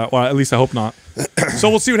fall for that. Well, at least I hope not. So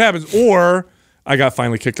we'll see what happens. Or I got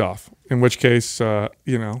finally kicked off. In which case,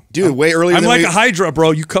 dude, way earlier. I'm like a Hydra,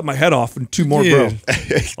 bro. You cut my head off and 2 more, bro.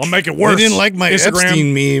 I'll make it worse. I didn't like my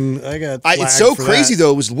Epstein meme. It's so crazy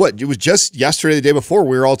though. It was just yesterday, the day before.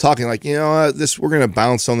 We were all talking like, we're gonna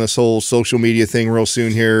bounce on this whole social media thing real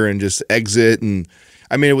soon here and just exit. And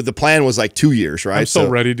I mean, the plan was like 2 years, right? I'm so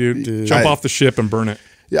ready, dude. Jump off the ship and burn it.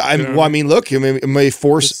 Yeah, I mean, look, it may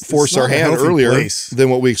force our hand earlier than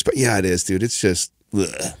what we expect. Yeah, it is, dude. It's just. Ugh.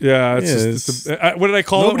 Yeah, what did I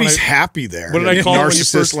call it? Nobody's happy there. What did I call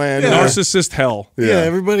narcissist it? land? Narcissist hell. Yeah,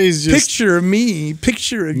 everybody's just picture me,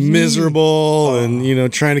 miserable,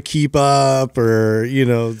 and trying to keep up, or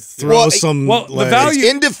throw some. Well, the value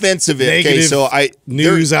in defense of it. Okay, so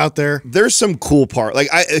news out there. There's some cool part, like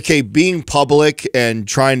being public and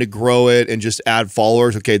trying to grow it and just add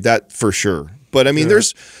followers. Okay, that for sure. But I mean,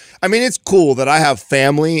 it's cool that I have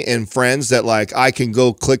family and friends that like I can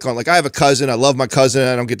go click on. Like I have a cousin. I love my cousin.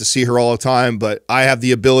 I don't get to see her all the time, but I have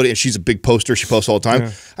the ability, and she's a big poster. She posts all the time.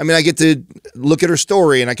 Yeah. I mean, I get to look at her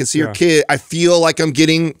story and I can see her kid. I feel like I'm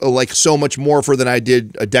getting like so much more for than I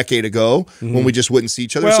did a decade ago when we just wouldn't see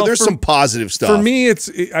each other. Well, so there's some positive stuff. For me,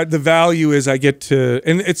 the value is I get to,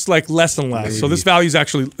 and it's like less and less. So this value is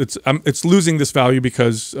actually, it's losing this value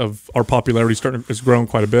because of our popularity has grown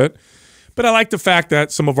quite a bit. But I like the fact that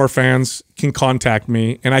some of our fans can contact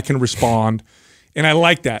me and I can respond, and I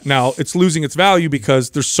like that. Now it's losing its value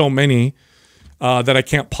because there's so many that I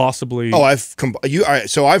can't possibly. Oh,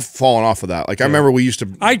 so I've fallen off of that. Like I remember we used to.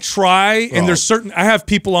 I try, and there's certain. I have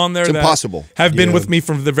people on there that have been with me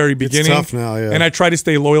from the very beginning. It's tough now, and I try to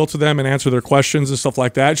stay loyal to them and answer their questions and stuff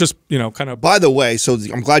like that. Just kind of. By the way, so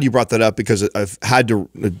I'm glad you brought that up because I've had to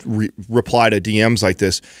reply to DMs like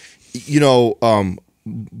this.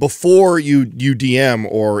 Before you DM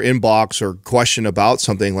or inbox or question about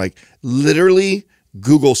something, like literally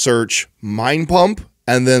Google search mind pump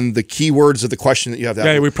and then the keywords of the question that you have.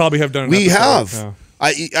 Yeah, we probably have done. We have. Yeah.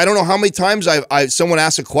 I don't know how many times someone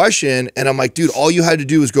asked a question and I'm like, dude, all you had to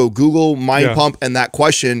do is go Google mind pump and that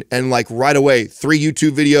question, and like right away 3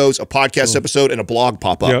 YouTube videos, a podcast episode, and a blog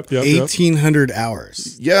pop up. 1,800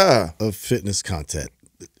 hours. Yeah, of fitness content.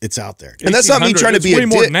 It's out there, and that's not me trying to be a dick.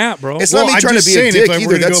 More than that, bro. It's not me trying to be a dick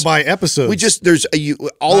either. That's go by episodes. We just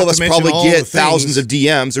all of us probably get thousands of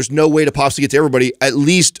DMs. There's no way to possibly get to everybody. At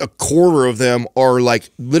least a quarter of them are like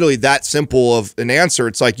literally that simple of an answer.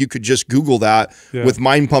 It's like you could just Google that with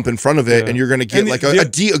mind pump in front of it, and you're going to get like a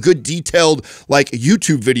good detailed like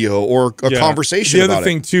YouTube video or a conversation. The other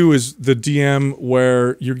thing too is the DM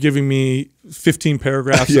where you're giving me 15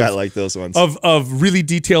 paragraphs I like those ones of really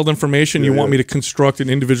detailed information. You want me to construct an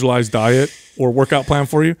individualized diet or workout plan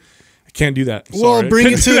for you. can't do that. Well, Sorry.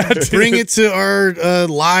 bring it to our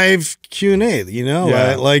live Q&A. You know,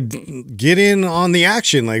 like get in on the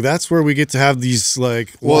action. Like that's where we get to have these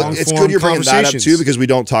like it's good you're bringing that up too, because we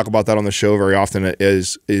don't talk about that on the show very often.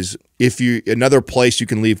 Is if you another place you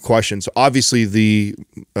can leave questions. Obviously, the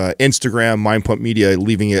Instagram Mind Pump Media,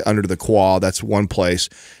 leaving it under the qual, that's one place,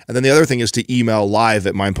 and then the other thing is to email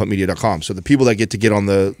live@mindpumpmedia.com. So the people that get to on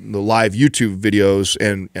the live YouTube videos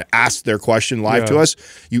and ask their question live to us,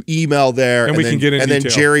 you email there, and we can get in and then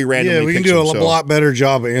Jerry randomly. Yeah, we can do a lot better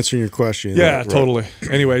job of answering your question. Yeah, right. Totally.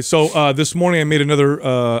 Anyway, so this morning I made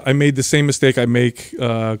I made the same mistake I make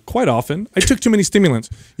quite often. I took too many stimulants.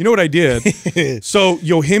 You know what I did? So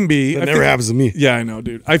Yohimbe. That never happens to me. Yeah, I know,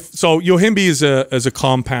 dude. So Yohimbe is a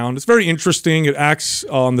compound. It's very interesting. It acts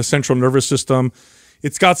on the central nervous system.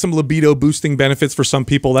 It's got some libido boosting benefits for some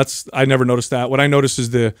people. I never noticed that. What I noticed is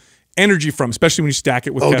the energy from, especially when you stack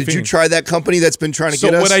it with caffeine. Did you try that company that's been trying to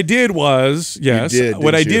get us? So what I did was,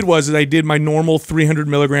 I did my normal 300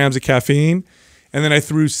 milligrams of caffeine, and then I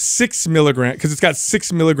threw 6 milligrams, because it's got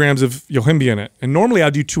 6 milligrams of Yohimbe in it. And normally I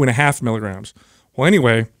do 2.5 milligrams. Well,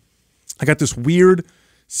 anyway, I got this weird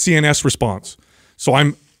CNS response. So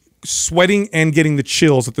I'm sweating and getting the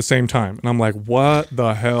chills at the same time. And I'm like, what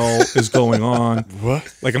the hell is going on? What?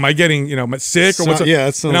 Like, am I getting, sick or what's up? Yeah,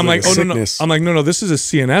 it sounds and I'm like, sickness. no. I'm like, no, this is a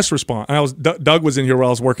CNS response. And Doug was in here while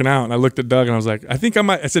I was working out, and I looked at Doug and I was like, I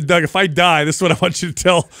said, Doug, if I die, this is what I want you to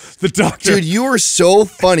tell the doctor. Dude, you are so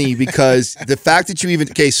funny because the fact that you even,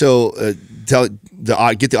 get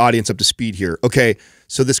the audience up to speed here. Okay.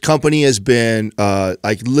 So this company has been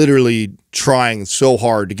like literally trying so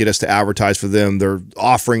hard to get us to advertise for them. They're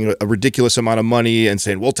offering a ridiculous amount of money and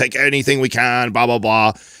saying, we'll take anything we can, blah, blah,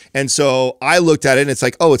 blah. And so I looked at it and it's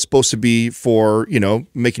like, oh, it's supposed to be for,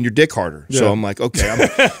 making your dick harder. Yeah. So I'm like, okay,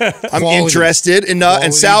 I'm interested.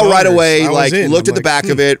 And Sal right away looked at the back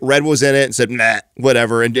of it, read what was in it and said, nah,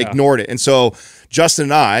 whatever, and ignored it. And so Justin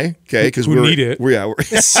and I, because we need it. We're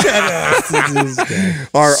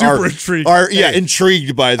super intrigued.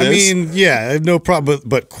 Intrigued by this. I mean, yeah, no problem.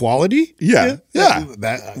 But quality? Yeah.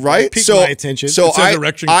 That right? Piqued my attention. So I took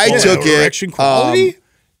it. Erection quality?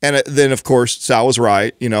 And then, of course, Sal was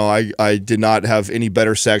right. I did not have any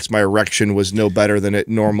better sex. My erection was no better than it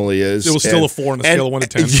normally is. It was still a 4 on a scale of 1 to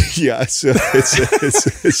 10. Yeah, so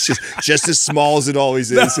it's just as small as it always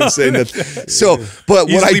is. But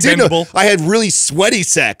what I did know, I had really sweaty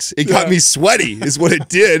sex. It got me sweaty, is what it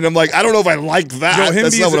did. And I'm like, I don't know if I like that.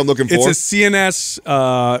 That's not what I'm looking for. It's a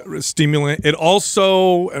CNS stimulant. It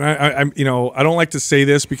also, and I don't like to say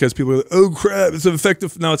this because people are like, oh crap, it's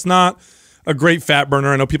effective. No, it's not a great fat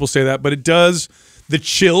burner. I know people say that, but it does. The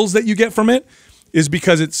chills that you get from it is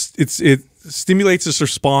because it stimulates this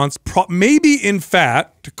response, maybe in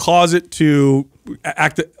fat, to cause it to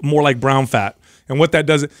act more like brown fat. And what that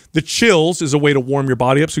does, the chills is a way to warm your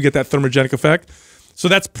body up, so you get that thermogenic effect. So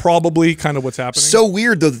that's probably kind of what's happening. So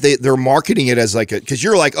weird though that they're marketing it as because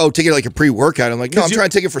you're like, oh, take it like a pre-workout. I'm like, no, I'm trying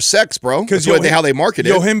to take it for sex, bro. Because how they market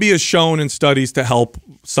it. Yohimbe is shown in studies to help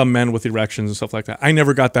some men with erections and stuff like that. I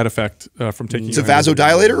never got that effect from taking. It's a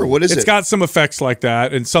vasodilator, or what is it? It's got some effects like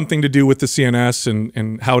that, and something to do with the CNS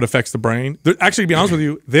and how it affects the brain. Actually, to be honest with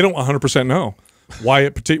you, they don't 100% know why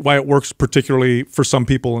it works particularly for some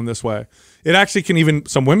people in this way. It actually can even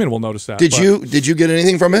some women will notice that. Did you get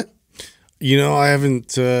anything from it? I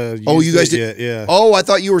haven't. You guys did? Yeah. Oh, I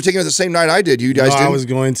thought you were taking it the same night I did. You guys did? I was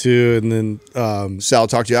going to, and then Sal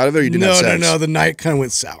talked you out of it. Or you didn't have sex? No. The night kind of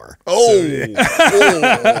went sour. Oh,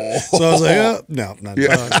 So I was like, oh, no, not.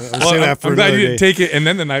 I'm glad you didn't take it, and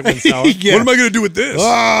then the night went sour. Yeah. What am I going to do with this?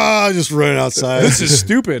 Just run outside. This is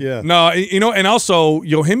stupid. Yeah. No, and also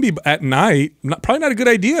Yohimbe at night, probably not a good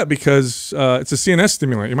idea because it's a CNS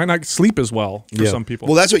stimulant. You might not sleep as well for some people.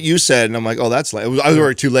 Well, that's what you said, and I'm like, oh, that's late. I was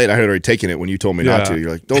already too late. I had already taken it when you told me not to.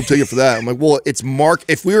 You're like, don't take it for that. I'm like, well, it's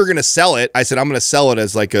if we were going to sell it, I said, I'm going to sell it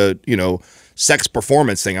as like a, sex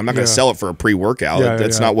performance thing. I'm not going to sell it for a pre-workout.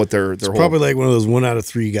 That's not what they're probably like one of those 1 out of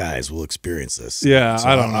 3 guys will experience this. Yeah, so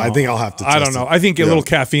I don't know. I think I'll have to test I don't know. I think a little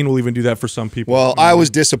caffeine will even do that for some people. Well, I was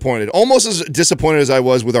disappointed. Almost as disappointed as I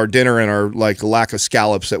was with our dinner and our lack of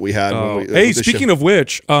scallops that we had. Hey, speaking of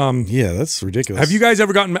which, yeah, that's ridiculous. Have you guys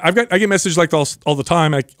ever gotten I get messages like this all the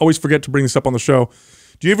time. I always forget to bring this up on the show.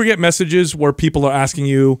 Do you ever get messages where people are asking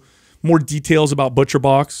you more details about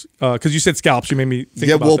ButcherBox? Because you said scallops, you made me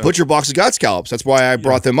think about that. ButcherBox has got scallops. That's why I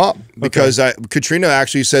brought them up. Because Katrina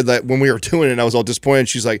actually said that when we were doing it, and I was all disappointed.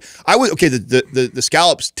 She's like, the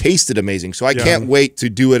scallops tasted amazing, so I can't wait to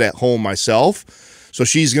do it at home myself. So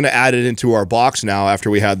she's going to add it into our box now after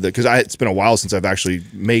we had because it's been a while since I've actually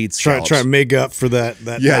made scallops. Try to make up for that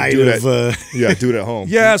night do it at home.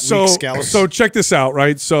 Yeah, so check this out,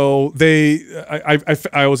 right? So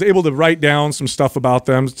I was able to write down some stuff about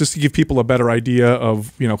them just to give people a better idea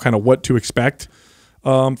of, you know, kind of what to expect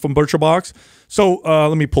from ButcherBox. So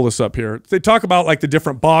let me pull this up here. They talk about like the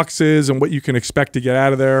different boxes and what you can expect to get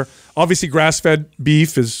out of there. Obviously, grass-fed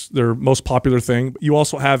beef is their most popular thing. But you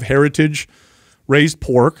also have heritage raised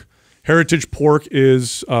pork. Heritage pork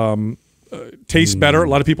is tastes better. A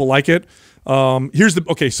lot of people like it. Here are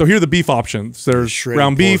the beef options. There's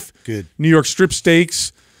ground beef, New York strip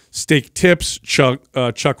steaks, steak tips,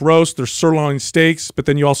 chuck roast. There's sirloin steaks, but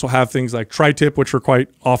then you also have things like tri-tip, which are quite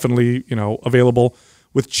oftenly, you know, available.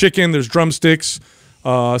 With chicken, there's drumsticks,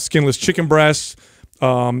 skinless chicken breasts.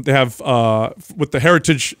 They have, with the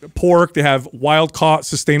heritage pork, they have wild-caught,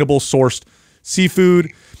 sustainable sourced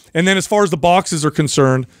seafood. And then as far as the boxes are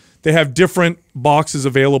concerned, they have different boxes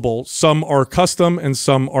available. Some are custom and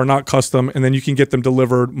some are not custom, and then you can get them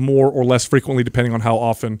delivered more or less frequently depending on how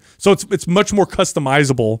often. So it's much more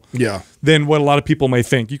customizable than what a lot of people may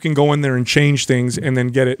think. You can go in there and change things and then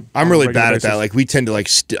get it. I'm really bad at that. Like we tend to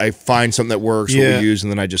I find something that works, what we use,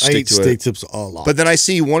 and then I just stick to it. Steak tips a lot. But then I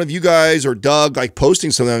see one of you guys or Doug like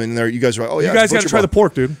posting something in there. You guys are like, oh yeah, you guys got to try the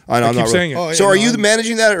pork, dude. I keep saying it. Oh, yeah, so are you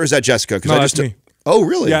managing that, or is that Jessica? No, that's me. Oh,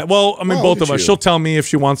 really? Yeah, well, I mean, both of us. She'll tell me if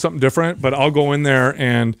she wants something different, but I'll go in there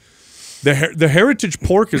and the heritage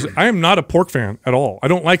pork is, I am not a pork fan at all. I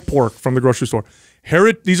don't like pork from the grocery store.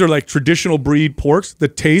 These are like traditional breed porks. The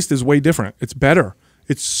taste is way different. It's better.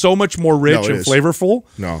 It's so much more rich and flavorful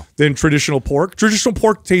than traditional pork. Traditional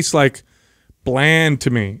pork tastes like bland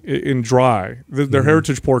to me and dry. Their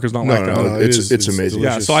heritage pork is not like that. No, it's amazing.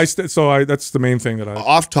 Yeah, so that's the main thing that I...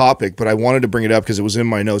 Off topic, but I wanted to bring it up because it was in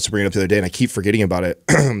my notes to bring it up the other day, and I keep forgetting about it.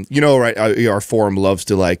 You know, right? Our forum loves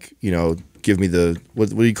to, like, you know, give me the what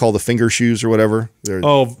do you call the finger shoes or whatever? The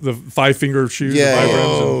 5-finger shoes.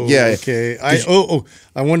 Yeah. Okay.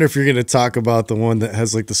 I wonder if you're going to talk about the one that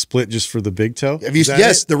has like the split just for the big toe.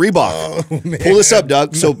 Yes, the Reebok. Oh, pull this up,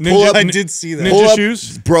 Doug. So pull up. I did see that. Ninja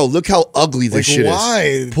shoes, bro. Look how ugly this shit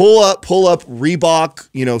is. Pull up Reebok.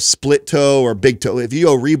 You know, split toe or big toe. If you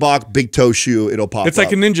go Reebok big toe shoe, it'll pop. It's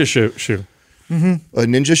like a ninja shoe. A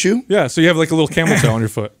ninja shoe? Yeah. So you have like a little camel toe on your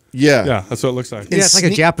foot. Yeah, that's what it looks like. Yeah, it's like a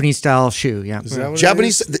Japanese style shoe. Yeah,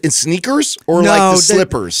 Japanese in sneakers or like the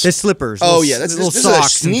slippers? The slippers. Oh yeah, that's little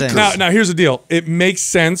socks. sneakers. Now here's the deal. It makes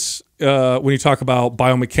sense when you talk about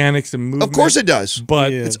biomechanics and movement. Of course it does,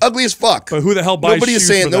 but it's ugly as fuck. But who the hell buys Nobody shoes is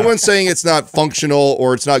saying. for No that? one's saying it's not functional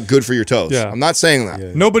or it's not good for your toes. Yeah. I'm not saying that.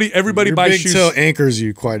 Yeah. Everybody buys shoes. Big toe anchors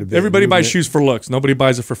you quite a bit. Everybody buys shoes for looks. Nobody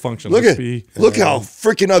buys it for function. Look how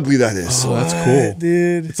freaking ugly that is. Oh, that's cool,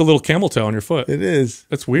 dude. It's a little camel toe on your foot. It is.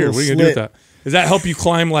 That's weird. What are you gonna do with that? Does that help you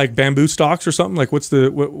climb like bamboo stalks or something? Like what's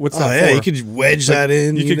that for? You could wedge that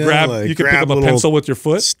in. You could grab pick up a pencil with your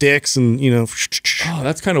foot, sticks, and Oh,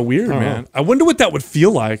 that's kind of weird, man. I wonder what that would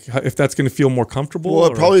feel like. If that's going to feel more comfortable.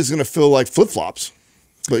 Well, it probably is going to feel like flip flops,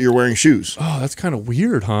 but you're wearing shoes. Oh, that's kind of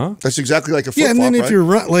weird, huh? That's exactly like a flip flop. Yeah, and then if you're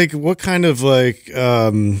like, what kind of like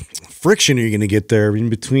friction are you going to get there in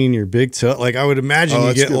between your big toe? Like I would imagine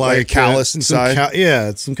you get like a callus inside.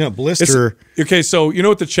 It's some kind of blister. Okay, so you know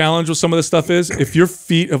what the challenge with some of this stuff is? If your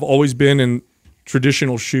feet have always been in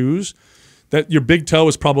traditional shoes, that your big toe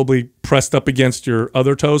is probably pressed up against your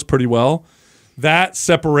other toes pretty well. That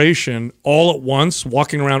separation all at once,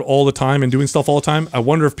 walking around all the time and doing stuff all the time, I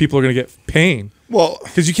wonder if people are going to get pain. Well,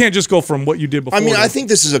 because you can't just go from what you did before. I mean, I think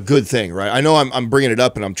this is a good thing, right? I know I'm bringing it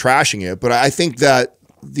up and I'm trashing it, but I think that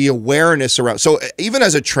the awareness around. So even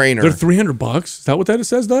as a trainer, they're $300. Is that what that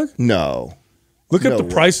says, Doug? No. Look at the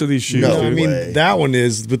price of these shoes. No, I mean that one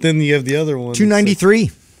is, but then you have the other one.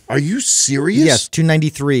 $293. Are you serious? Yes,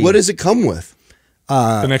 $293. What does it come with?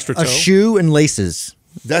 An extra toe? A shoe and laces.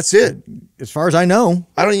 That's it. As far as I know.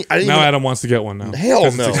 I didn't now even, Adam wants to get one now.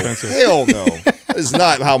 Hell no. Hell no. That is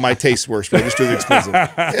not how my taste works, but it's too expensive.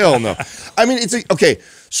 Hell no. I mean, okay.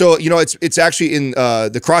 So, you know, it's actually in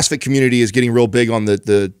the CrossFit community is getting real big on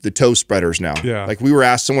the toe spreaders now. Yeah. Like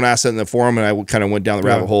someone asked that in the forum, and I kind of went down the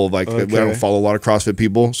rabbit hole of like, I don't follow a lot of CrossFit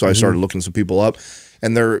people, so I started looking some people up.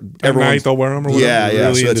 And they'll wear them or whatever. Yeah.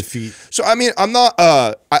 Really so I mean, I'm not.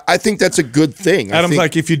 I think that's a good thing. Adam's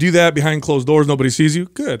like, if you do that behind closed doors, nobody sees you.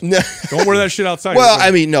 Good. Don't wear that shit outside. Well, I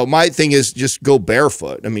mean, no. My thing is just go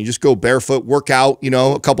barefoot. I mean, just go barefoot. Work out. You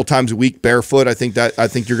know, a couple times a week barefoot. I think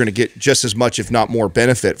you're going to get just as much, if not more,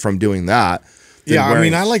 benefit from doing that. Yeah, I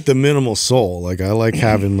mean, I like the minimal sole. Like, I like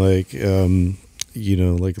having like, you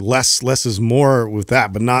know, like less is more with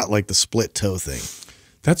that, but not like the split toe thing.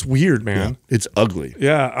 That's weird, man. Yeah, it's ugly.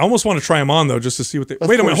 Yeah, I almost want to try them on though, just to see what they.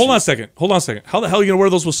 Wait a minute, hold on a second. How the hell are you gonna wear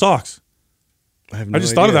those with socks? I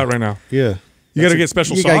just thought of that right now. Yeah. You got to get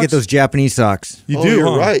special socks. You got to get those Japanese socks. You do.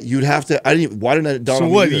 You're right. You'd have to. Why didn't it dawn on me?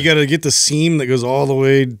 So what? either? You got to get the seam that goes all the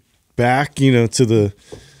way back, to the.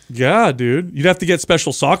 Yeah, dude. You'd have to get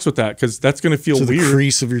special socks with that because that's going to feel to weird. The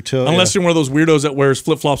crease of your toe. Unless you're one of those weirdos that wears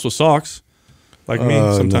flip-flops with socks. Like me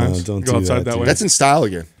sometimes. No, don't go outside that way. That's in style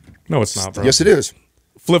again. No, it's not, bro. Yes, it is.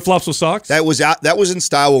 Flip-flops with socks? That was in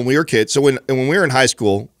style when we were kids. So when we were in high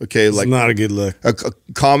school, okay, it's not a good look. A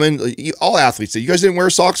common, all athletes. You guys didn't wear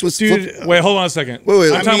socks with. Dude, wait, hold on a second.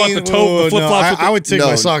 Wait, I'm talking about the toe, the flip-flops. I would take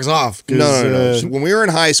my socks off. No. So when we were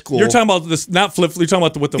in high school, you're talking about this, not flip. You're talking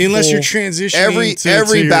about with the unless full, you're transitioning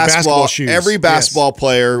to your basketball shoes. Every basketball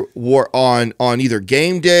player wore on either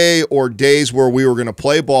game day or days where we were going to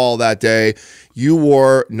play ball that day. You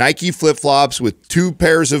wore Nike flip-flops with 2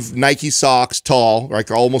 pairs of Nike socks, tall, like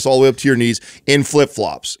almost all the way up to your knees, in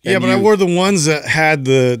flip-flops. Yeah, but I wore the ones that had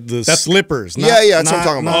the slippers. That's what I'm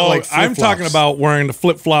talking about. Like I'm talking about wearing the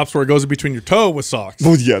flip-flops where it goes in between your toe with socks.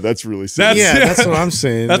 Well, yeah, that's really sick. That's what I'm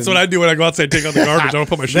saying. That's what I do when I go outside, take out the garbage. I don't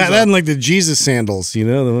put my shoes on. That and like the Jesus sandals, the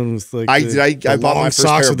one with like I bought my first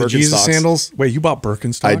pair of the Jesus Birkenstocks. sandals. Wait, you bought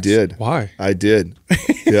Birkenstocks? I did. Why? I did.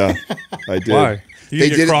 Yeah, I did. Why? You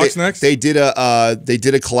get Crocs next? They did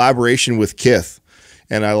a collaboration with Kith,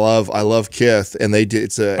 and I love Kith, and they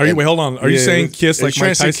did. Wait, hold on. Are you saying Kiss like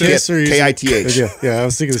Mike Tyson? Kith. Yeah, I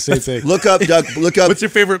was thinking the same thing. Look up, Doug. Look up. What's your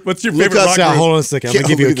favorite rock group? Hold on a second. I'm gonna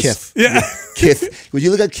give you a Kith. Yeah. Kith. Would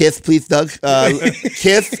you look up Kith, please, Doug?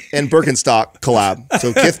 Kith and Birkenstock collab.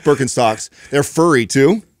 So Kith Birkenstocks. They're furry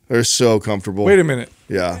too. They're so comfortable. Wait a minute.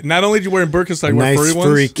 Yeah. Not only do you wear Birkenstock, you wear nice furry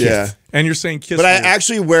ones. Kith. Yeah. And you're saying Kiss. But I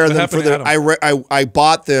actually wear them for I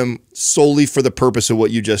bought them solely for the purpose of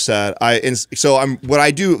what you just said. I'm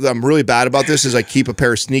really bad about this is I keep a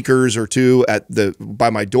pair of sneakers or 2 by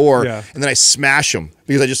my door, and then I smash them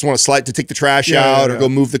because I just want to take the trash out or go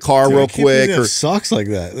move the car real quick. Or socks like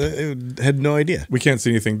that. I had no idea. We can't see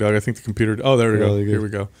anything, Doug. I think the computer. Oh, there we go. Here we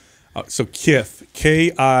go. So Kith,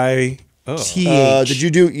 K-I. Did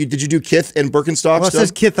you do Kith and Birkenstocks? Well, it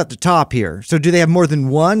says Kith at the top here. So do they have more than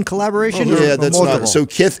one collaboration? Yeah, that's not. So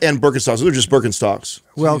Kith and Birkenstocks. Those are just Birkenstocks.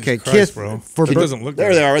 Well, okay, Christ, Kith bro. for It doesn't look.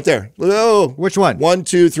 There they are, right there. Oh, which one? 1,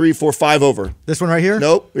 2, 3, 4, 5 over. This one right here?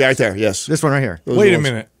 Nope. Yeah, right there. Yes. This one right here. Wait a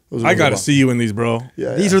minute. I got to see you in these, bro.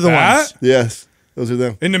 Yeah. These are the ones. Yes. Those are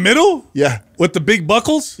them. In the middle? Yeah. With the big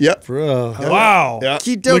buckles? Yep. Bro. Wow. Yeah.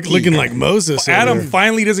 Looking like Moses. Adam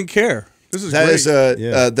finally doesn't care. This is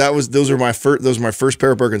great. Those are my first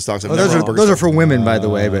pair of Birkenstocks. Those are for women, by the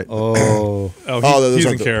way. But he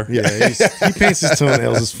doesn't care. Yeah, he paints his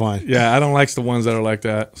toenails. It's fine. Yeah, I don't like the ones that are like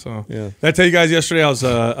that. So Did I tell you guys yesterday? I was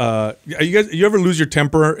you ever lose your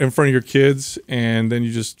temper in front of your kids and then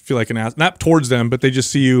you just feel like an ass? Not towards them, but they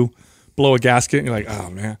just see you blow a gasket and you're like, oh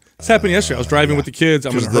man. This happened yesterday. I was driving with the kids.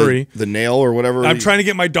 I'm in a hurry. The nail or whatever. I'm trying to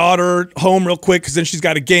get my daughter home real quick because then she's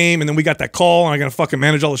got a game and then we got that call and I gotta fucking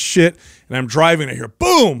manage all the shit. And I'm driving and I hear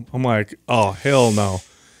boom. I'm like, oh hell no.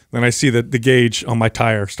 Then I see the gauge on my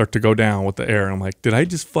tire start to go down with the air. And I'm like, did I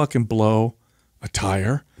just fucking blow a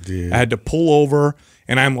tire? Dude. I had to pull over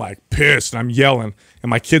and I'm like pissed and I'm yelling and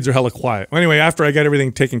my kids are hella quiet. Well, anyway, after I got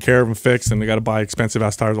everything taken care of and fixed and I got to buy expensive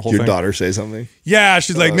ass tires, the whole thing. Your daughter say something? Yeah,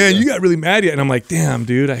 she's like, man, you got really mad yet? And I'm like, damn,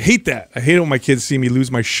 dude, I hate that. I hate it when my kids see me lose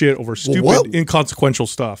my shit over stupid, inconsequential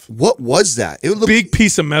stuff. What was that? It looked big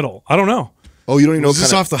piece of metal. I don't know. Oh, you don't even know. Was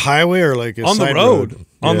this off the highway or like on the road?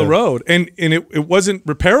 On the road, and it wasn't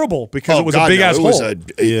repairable because it was a big ass hole.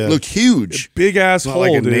 It looked huge, big ass hole,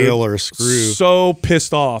 like a dude. nail or a screw. So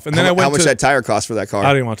pissed off. And then I went. How much that tire cost for that car?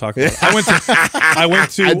 I didn't want to talk about it. I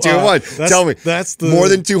went to. Tell me. That's the more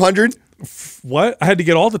than 200. What? I had to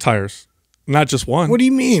get all the tires, not just one. What do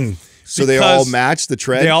you mean? So they all match the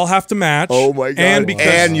tread? They all have to match. Oh my god!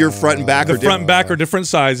 And your front and back front and back are different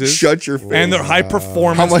sizes. Shut your face. And they're high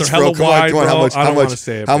performance. How much, they're hella wide, bro. How much? I don't want to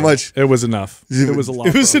say it. How much? It was enough. It was a lot.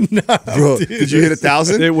 It was enough, bro. Did you hit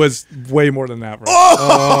 1,000? It was way more than that, bro.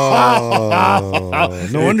 Oh,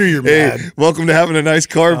 no wonder you're mad. Welcome to having a nice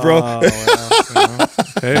car, bro.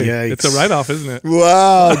 Hey, it's a write-off, isn't it?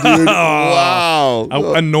 Wow, dude. Wow.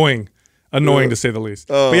 Annoying to say the least.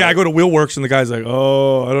 But yeah, I go to Wheelworks and the guy's like,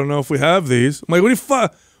 "Oh, I don't know if we have these." I'm like, "What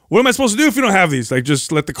am I supposed to do if you don't have these? Like,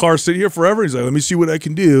 just let the car sit here forever?" He's like, "Let me see what I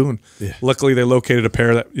can do." And luckily, they located a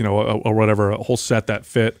pair that or whatever, a whole set that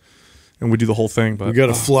fit, and we do the whole thing. But we got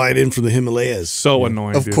to fly it in from the Himalayas. So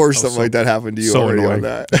annoying. Of course, something like that happened to you. So already annoying. On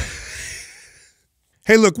that.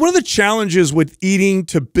 Hey, look, one of the challenges with eating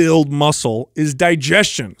to build muscle is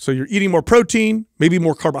digestion. So you're eating more protein, maybe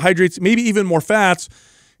more carbohydrates, maybe even more fats,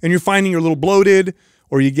 and you're finding you're a little bloated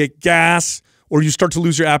or you get gas, or you start to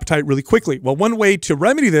lose your appetite really quickly. Well, one way to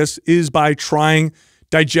remedy this is by trying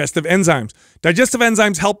digestive enzymes. Digestive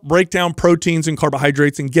enzymes help break down proteins and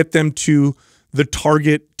carbohydrates and get them to the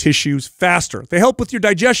target tissues faster. They help with your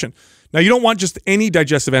digestion. Now, you don't want just any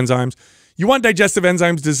digestive enzymes. You want digestive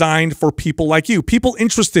enzymes designed for people like you, people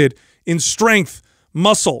interested in strength,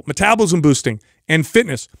 muscle, metabolism boosting, and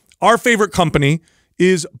fitness. Our favorite company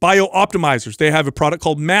is BioOptimizers. They have a product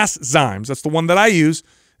called Masszymes. That's the one that I use,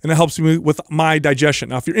 and it helps me with my digestion.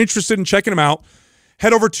 Now, if you're interested in checking them out,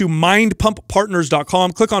 head over to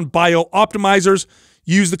mindpumppartners.com, click on BioOptimizers,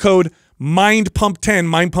 use the code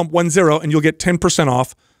MindPump10, MindPump10, and you'll get 10%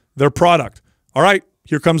 off their product. All right,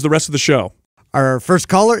 here comes the rest of the show. Our first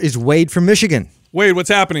caller is Wade from Michigan. Wade, what's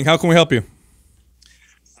happening? How can we help you?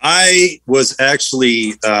 I was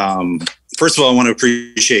actually, first of all, I want to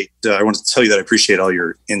tell you that I appreciate all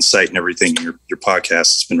your insight and everything in your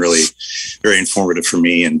podcast. It's been really very informative for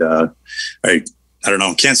me. And I don't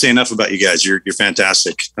know, can't say enough about you guys. You're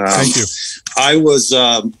fantastic. Thank you. I was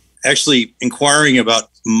actually inquiring about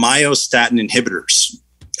myostatin inhibitors.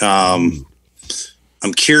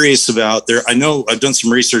 I'm curious about I know I've done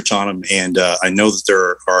some research on them, and I know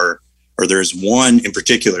that there's one in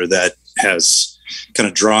particular that has kind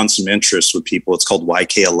of drawn some interest with people. It's called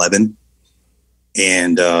YK11.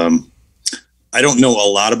 And I don't know a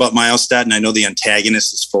lot about myostatin. I know the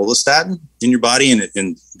antagonist is follistatin in your body.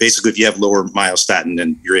 And basically, if you have lower myostatin,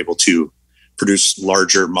 then you're able to produce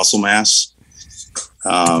larger muscle mass.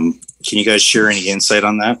 Can you guys share any insight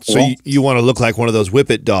on that? So you want to look like one of those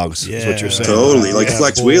whippet dogs, is what you're saying. Totally, like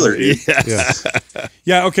Flex Wheeler, dude.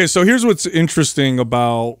 Yeah, okay, so here's what's interesting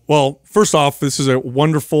about, well, first off, this is a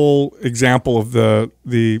wonderful example of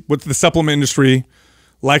what the supplement industry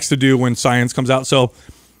likes to do when science comes out. So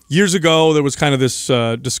years ago, there was kind of this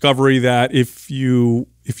discovery that if you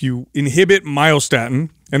inhibit myostatin,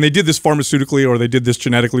 and they did this pharmaceutically or they did this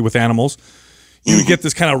genetically with animals, you would get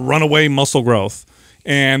this kind of runaway muscle growth.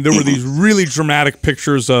 And there were these really dramatic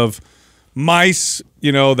pictures of mice,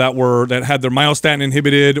 that had their myostatin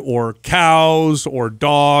inhibited, or cows or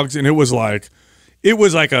dogs, and it was like a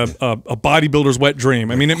bodybuilder's wet dream.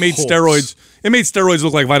 I mean, it made steroids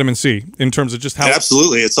look like vitamin C in terms of just how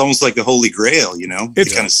absolutely. It's almost like the holy grail,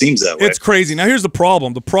 It kind of seems that way. It's crazy. Now here's the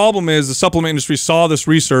problem. The problem is the supplement industry saw this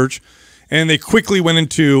research, and they quickly went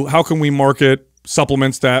into how can we market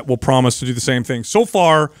supplements that will promise to do the same thing. So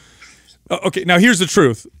far. Okay, now here's the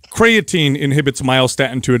truth. Creatine inhibits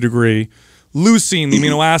myostatin to a degree. Leucine, the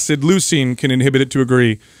amino acid leucine, can inhibit it to a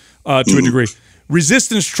degree.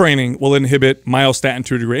 Resistance training will inhibit myostatin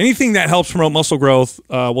to a degree. Anything that helps promote muscle growth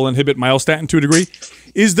will inhibit myostatin to a degree.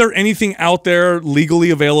 Is there anything out there legally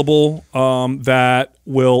available that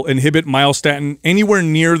will inhibit myostatin anywhere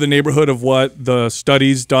near the neighborhood of what the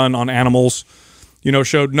studies done on animals,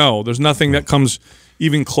 showed? No, there's nothing that comes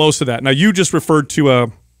even close to that. Now, you just referred to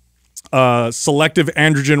a selective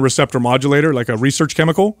androgen receptor modulator, like a research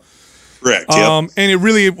chemical. Correct. Yep. And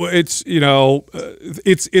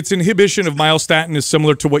its inhibition of myostatin is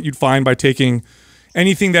similar to what you'd find by taking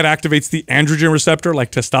anything that activates the androgen receptor,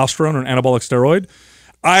 like testosterone or an anabolic steroid.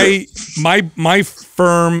 My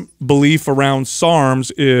firm belief around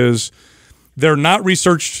SARMs is they're not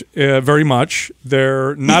researched very much.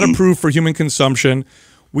 They're not approved for human consumption.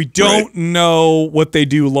 We don't know what they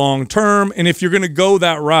do long term. And if you're going to go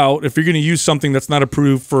that route, if you're going to use something that's not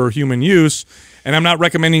approved for human use, and I'm not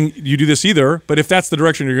recommending you do this either, but if that's the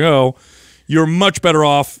direction you go, you're much better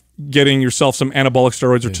off getting yourself some anabolic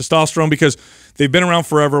steroids or testosterone, because they've been around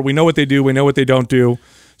forever. We know what they do. We know what they don't do.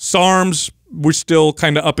 SARMs, we're still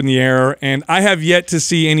kind of up in the air. And I have yet to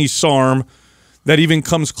see any SARM that even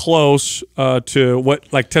comes close to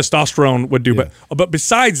what like testosterone would do. But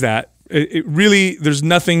besides that, it really, there's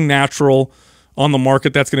nothing natural on the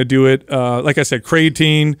market that's going to do it. Like I said,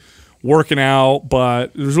 creatine, working out, but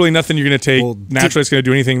there's really nothing you're going to take naturally that's going to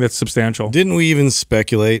do anything that's substantial. Didn't we even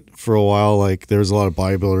speculate for a while, like there was a lot of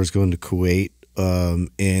bodybuilders going to Kuwait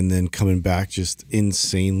and then coming back just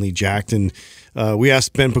insanely jacked? And we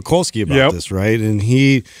asked Ben Pekulski about this, right? And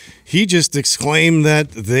he just exclaimed that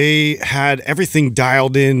they had everything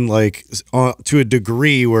dialed in, like to a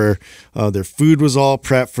degree where their food was all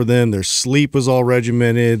prepped for them, their sleep was all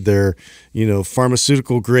regimented, their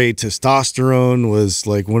pharmaceutical grade testosterone was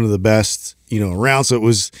like one of the best around. So it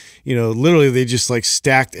was literally they just like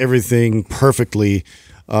stacked everything perfectly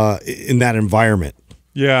in that environment.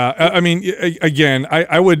 Yeah, I mean, again,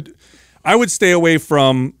 I would stay away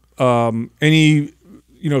from any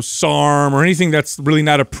SARM or anything that's really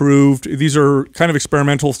not approved. These are kind of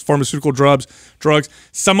experimental pharmaceutical drugs.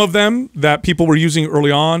 Some of them that people were using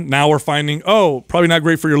early on now are finding, probably not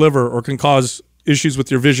great for your liver or can cause issues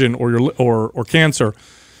with your vision or your or cancer.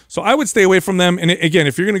 So I would stay away from them. And again,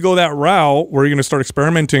 if you're going to go that route where you're going to start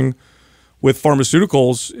experimenting with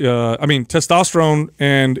pharmaceuticals, I mean, testosterone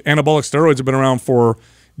and anabolic steroids have been around for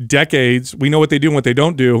decades. We know what they do and what they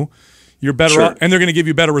don't do. You're better off, and they're going to give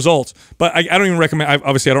you better results. But I don't even recommend.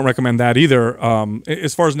 Obviously, I don't recommend that either.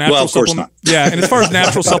 As far as natural supplements, yeah, and as far as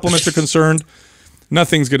natural supplements are concerned,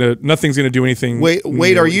 nothing's gonna do anything.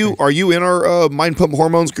 Wait, are you in our Mind Pump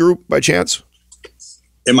Hormones group by chance?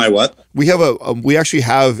 Am I what? We have we actually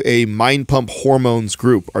have a Mind Pump Hormones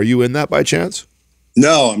group. Are you in that by chance?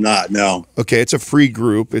 No, I'm not. No. Okay, it's a free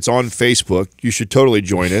group. It's on Facebook. You should totally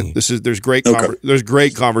join it. There's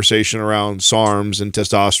great conversation around SARMs and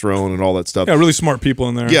testosterone and all that stuff. Yeah, really smart people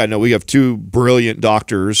in there. Yeah, no, we have two brilliant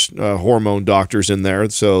doctors, hormone doctors in there.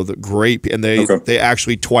 So they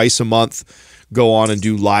actually twice a month go on and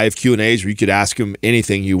do live Q&As where you could ask them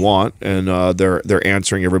anything you want, and they're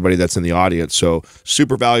answering everybody that's in the audience. So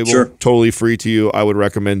super valuable, totally free to you. I would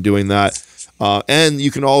recommend doing that. And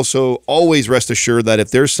you can also always rest assured that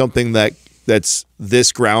if there's something that's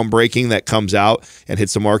this groundbreaking that comes out and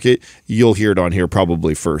hits the market, you'll hear it on here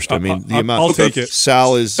probably first. I mean, the amount. I'll take it.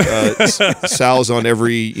 Sal's on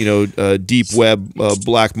every deep web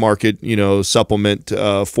black market supplement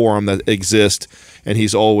forum that exists, and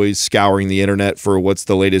he's always scouring the internet for what's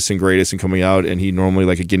the latest and greatest and coming out. And he normally,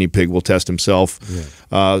 like a guinea pig, will test himself.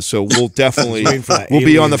 Yeah. So we'll definitely we'll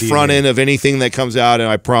be on the front end of anything that comes out, and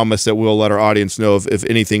I promise that we'll let our audience know if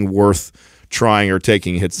anything worth trying or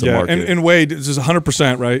taking hits the market. And Wade, this is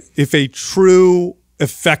 100% right. If a true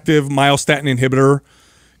effective myostatin inhibitor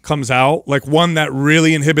comes out, like one that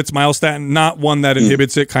really inhibits myostatin, not one that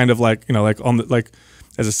inhibits it kind of like like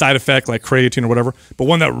as a side effect like creatine or whatever, but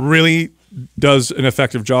one that really does an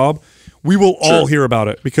effective job, we will all hear about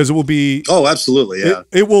it because it will be absolutely, yeah.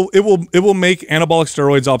 It will make anabolic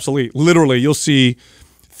steroids obsolete. Literally, you'll see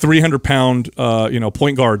 300-pound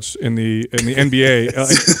point guards in the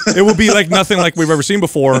NBA. It will be like nothing like we've ever seen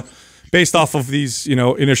before, based off of these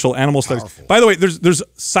initial animal studies. By the way, there's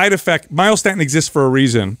side effect. Myostatin exists for a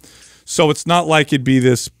reason, so it's not like it'd be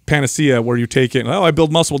this panacea where you take it and I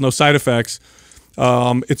build muscle with no side effects.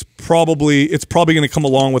 It's probably going to come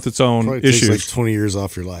along with its own issues. Takes like 20 years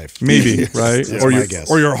off your life, maybe, right?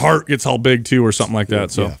 Or your heart gets all big too, or something like that.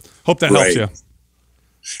 So hope that helps you.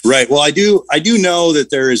 Right. Well, I do know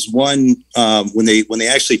that there is one when they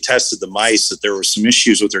actually tested the mice that there were some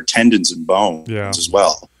issues with their tendons and bones as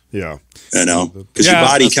well. Yeah. Because your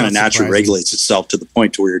body kind of naturally regulates itself to the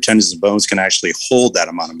point to where your tendons and bones can actually hold that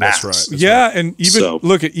amount of mass. That's right. And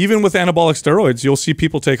even with anabolic steroids, you'll see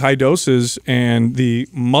people take high doses and the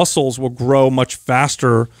muscles will grow much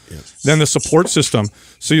faster than the support system.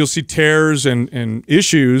 So you'll see tears and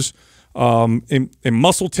issues in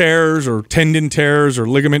muscle tears or tendon tears or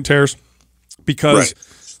ligament tears because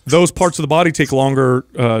those parts of the body take longer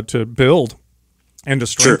to build and to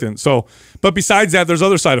strengthen. So, but besides that, there's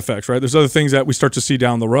other side effects, right? There's other things that we start to see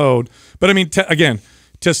down the road. But I mean, again,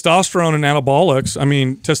 testosterone and anabolics. I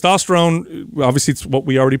mean, testosterone, obviously it's what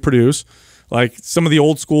we already produce. Like some of the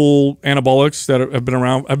old school anabolics that have been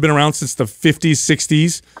around since the 50s,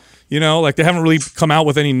 60s, like they haven't really come out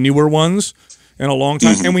with any newer ones in a long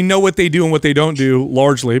time. And we know what they do and what they don't do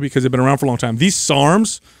largely because they've been around for a long time. These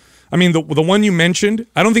SARMs, I mean, the one you mentioned,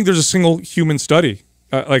 I don't think there's a single human study.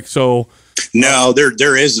 No,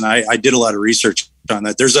 there isn't. I did a lot of research on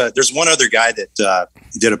that. There's one other guy that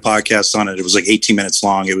did a podcast on it. It was like 18 minutes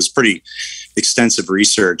long. It was pretty extensive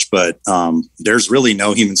research, but there's really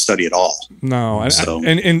no human study at all. No.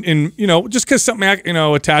 And just because something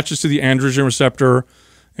attaches to the androgen receptor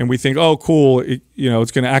and we think, oh, cool,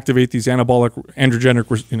 it's going to activate these anabolic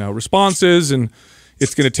androgenic responses and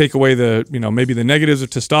it's going to take away the maybe the negatives of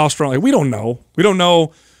testosterone. Like we don't know. We don't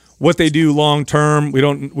know what they do long term. We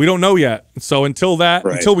don't know yet. So until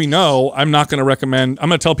we know, I'm not going to recommend. I'm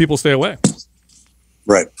going to tell people stay away.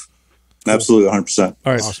 Right. Absolutely, 100%.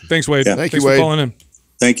 All right. Awesome. Thanks, Wade. Yeah. Thanks for calling in.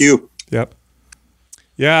 Thank you. Yep.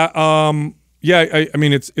 Yeah. I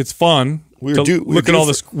mean, it's fun to look at all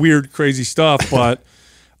this weird, crazy stuff, but.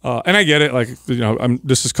 And I get it, like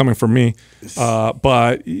this is coming from me,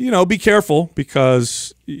 but be careful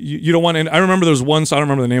because you don't want. And I remember there was one. I don't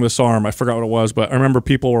remember the name of the SARM. I forgot what it was, but I remember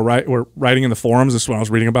people were writing in the forums. This is when I was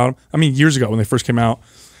reading about them. I mean, years ago when they first came out,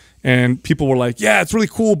 and people were like, "Yeah, it's really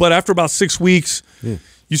cool," but after about 6 weeks,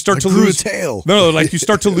 you start to lose tail. No, like you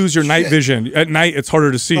start to lose your night vision. At night, it's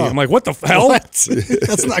harder to see. I'm like, what the hell?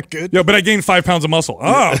 That's not good. Yeah, but I gained 5 pounds of muscle.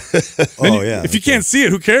 If you can't see it,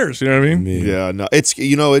 who cares? You know what I mean? Yeah, no, it's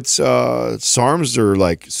SARMs are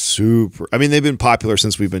like super. I mean, they've been popular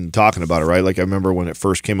since we've been talking about it, right? Like I remember when it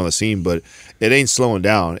first came on the scene, but it ain't slowing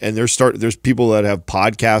down. And there's people that have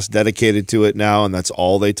podcasts dedicated to it now, and that's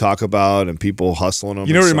all they talk about, and people hustling them.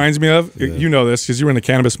 You know what it reminds me of? Yeah. You know this because you were in the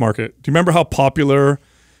cannabis market. Do you remember how popular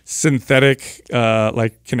synthetic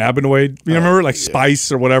like cannabinoid, you remember like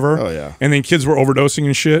spice or whatever? Oh yeah. And then kids were overdosing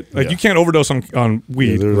and shit. Like you can't overdose on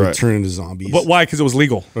weed. They're like turning into zombies. But why? Because it was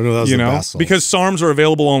legal. Oh, no, that was you the know, best because SARMs are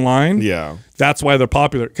available online. Yeah. That's why they're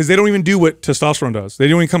popular. Because they don't even do what testosterone does. They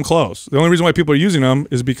don't even come close. The only reason why people are using them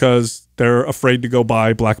is because they're afraid to go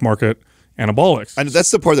buy black market anabolics. And that's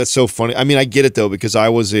the part that's so funny. I mean, I get it though, because I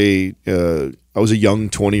was a young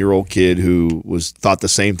 20-year-old kid who thought the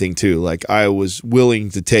same thing too. Like I was willing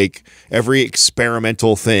to take every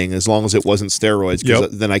experimental thing as long as it wasn't steroids,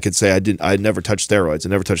 because then I could say I never touched steroids. I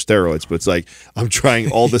never touched steroids, but it's like I'm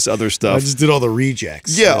trying all this other stuff. I just did all the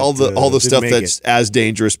rejects. Yeah, all the stuff that's as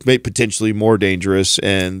dangerous, potentially more dangerous,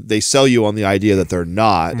 and they sell you on the idea that they're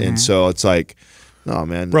not. And so it's like, oh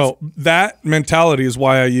man, bro, that mentality is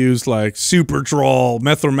why I used like Superdrol,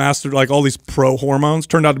 Methomaster, like all these pro hormones.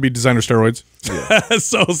 Turned out to be designer steroids. Yeah.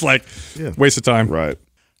 So it's like waste of time. Right.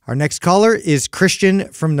 Our next caller is Christian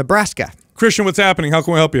from Nebraska. Christian, what's happening? How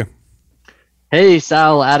can we help you? Hey,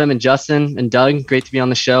 Sal, Adam, and Justin, and Doug. Great to be on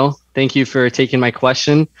the show. Thank you for taking my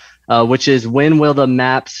question, which is, when will the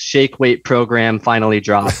MAPS shake weight program finally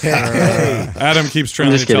drop? Adam keeps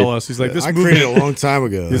trying to tell us. He's like, this movie created a long time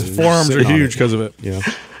ago. His forearms are huge because of it.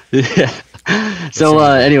 Yeah. So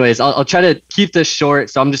anyways, I'll try to keep this short.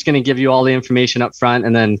 So I'm just going to give you all the information up front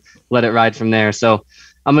and then let it ride from there. So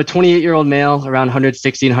I'm a 28-year-old male, around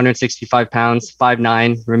 160 and 165 pounds,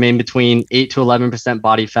 5'9", remain between 8 to 11%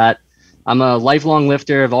 body fat. I'm a lifelong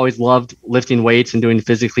lifter. I've always loved lifting weights and doing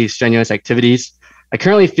physically strenuous activities. I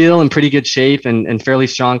currently feel in pretty good shape and fairly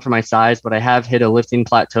strong for my size, but I have hit a lifting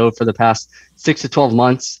plateau for the past 6 to 12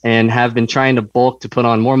 months and have been trying to bulk to put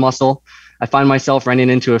on more muscle. I find myself running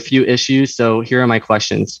into a few issues, so here are my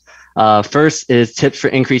questions. First is tips for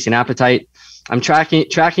increasing appetite. I'm tracking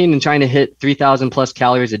and trying to hit 3,000 plus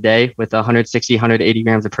calories a day with 160, 180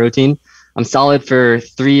 grams of protein. I'm solid for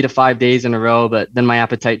 3 to 5 days in a row, but then my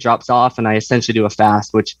appetite drops off and I essentially do a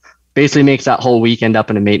fast, which basically makes that whole week end up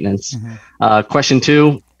in a maintenance. Question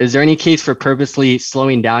 2, is there any case for purposely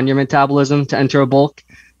slowing down your metabolism to enter a bulk?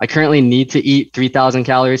 I currently need to eat 3,000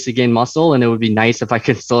 calories to gain muscle, and it would be nice if I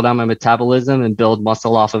could slow down my metabolism and build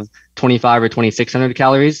muscle off of 2,500 or 2,600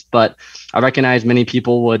 calories. But I recognize many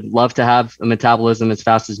people would love to have a metabolism as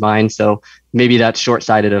fast as mine, so maybe that's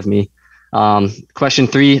short-sighted of me. Question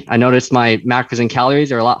 3, I noticed my macros and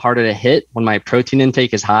calories are a lot harder to hit when my protein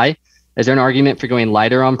intake is high. Is there an argument for going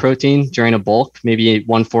lighter on protein during a bulk, maybe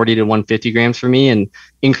 140 to 150 grams for me, and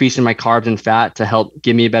increasing my carbs and fat to help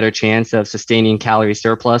give me a better chance of sustaining calorie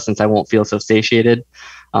surplus since I won't feel so satiated?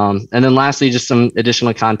 And then lastly, just some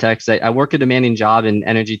additional context. I work a demanding job in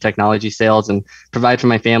energy technology sales and provide for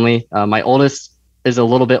my family. My oldest is a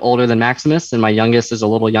little bit older than Maximus, and my youngest is a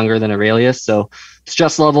little younger than Aurelius. So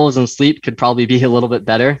stress levels and sleep could probably be a little bit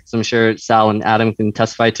better. So I'm sure Sal and Adam can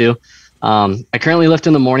testify too. I currently lift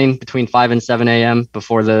in the morning between 5 and 7 a.m.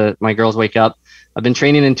 before my girls wake up. I've been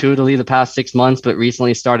training intuitively the past 6 months, but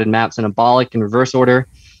recently started MAPS anabolic in reverse order.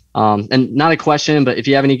 And not a question, but if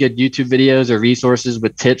you have any good YouTube videos or resources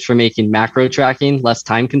with tips for making macro tracking less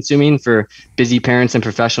time consuming for busy parents and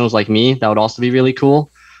professionals like me, that would also be really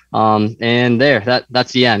cool. And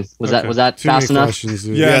that's the end. Was that Too fast enough?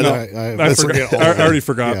 Yeah, I forgot. I already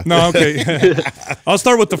forgot. Yeah. No, okay. I'll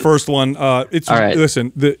start with the first one. It's all right.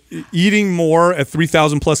 Listen, the eating more at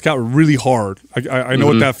 3,000 plus calories really hard. I know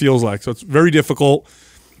what that feels like. So it's very difficult.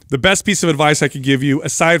 The best piece of advice I could give you,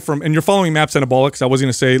 aside from, and you're following MAPS Anabolics, I was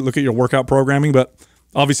going to say look at your workout programming, but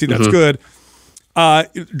obviously that's good.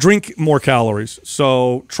 Drink more calories.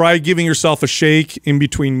 So try giving yourself a shake in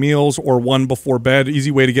between meals or one before bed.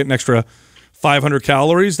 Easy way to get an extra 500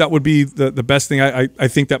 calories. That would be the best thing I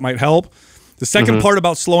think that might help. The second part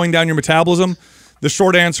about slowing down your metabolism, the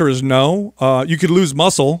short answer is no. You could lose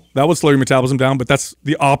muscle. That would slow your metabolism down, but that's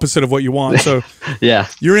the opposite of what you want. So yeah,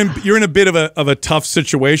 you're in a bit of a tough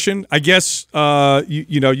situation. I guess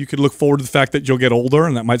you could look forward to the fact that you'll get older,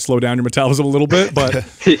 and that might slow down your metabolism a little bit. But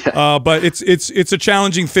but it's a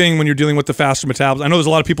challenging thing when you're dealing with the faster metabolism. I know there's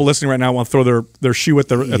a lot of people listening right now who want to throw their shoe at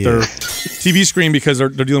their TV screen because they're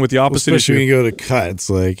dealing with the opposite issue. Especially when you go to cut, it's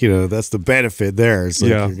like, that's the benefit there. It's like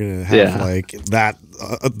you're going to have like that,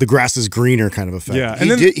 the grass is greener kind of effect. Yeah.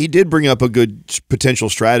 And he did bring up a good potential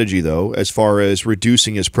strategy, though, as far as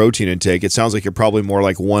reducing his protein intake. It sounds like you're probably more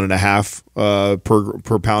like 1.5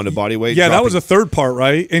 per pound of body weight. Yeah, that was a third part,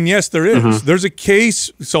 right? And yes, there is. There's a case.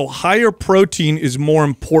 So higher protein is more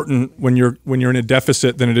important when you're in a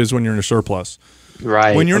deficit than it is when you're in a surplus.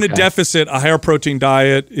 Right. When you're in a deficit, a higher protein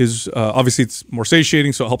diet is obviously it's more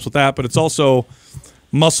satiating, so it helps with that. But it's also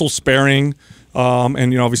muscle sparing.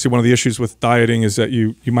 And obviously one of the issues with dieting is that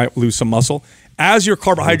you might lose some muscle. As your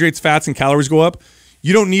carbohydrates, fats, and calories go up,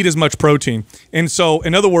 you don't need as much protein. And so,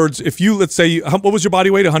 in other words, if you, let's say, what was your body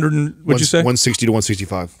weight? 100, what'd you say? 160 to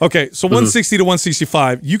 165. Okay, so 160 to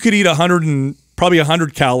 165, you could eat 100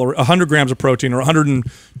 grams of protein or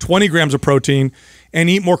 120 grams of protein and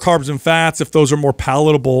eat more carbs and fats if those are more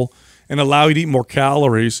palatable and allow you to eat more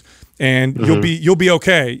calories, and you'll be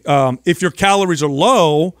okay. If your calories are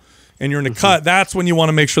low and you're in a cut, that's when you want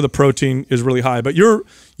to make sure the protein is really high. But you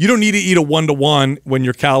don't need to eat a 1-to-1 when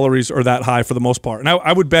your calories are that high for the most part. And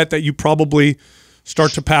I would bet that you probably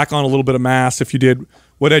start to pack on a little bit of mass if you did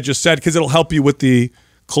what I just said, because it'll help you with the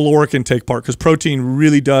caloric intake part, because protein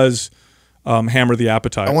really does hammer the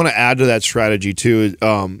appetite. I want to add to that strategy too.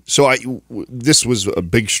 This was a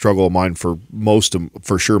big struggle of mine for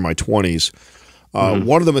sure my 20s.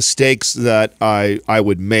 One of the mistakes that I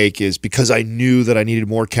would make is, because I knew that I needed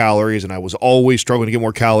more calories and I was always struggling to get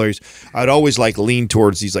more calories, I'd always lean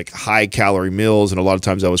towards these high calorie meals, and a lot of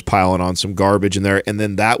times I was piling on some garbage in there, and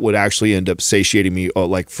then that would actually end up satiating me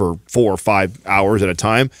for 4 or 5 hours at a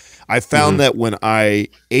time. I found that when I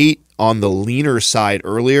ate on the leaner side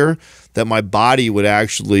earlier, that my body would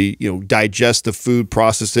actually, digest the food,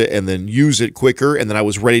 process it, and then use it quicker, and then I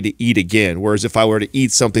was ready to eat again. Whereas if I were to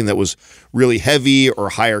eat something that was really heavy or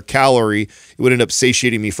higher calorie, it would end up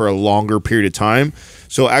satiating me for a longer period of time.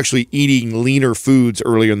 So actually eating leaner foods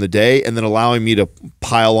earlier in the day and then allowing me to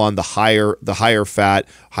pile on the higher fat,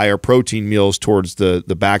 higher protein meals towards the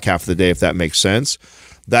back half of the day, if that makes sense.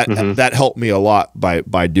 That helped me a lot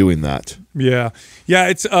by doing that. Yeah,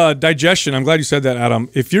 it's digestion. I'm glad you said that, Adam.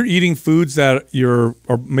 If you're eating foods that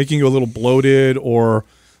are making you a little bloated or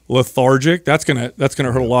lethargic, that's gonna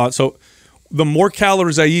hurt a lot. So the more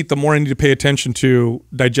calories I eat, the more I need to pay attention to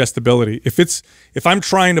digestibility. If I'm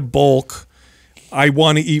trying to bulk, I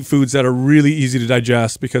want to eat foods that are really easy to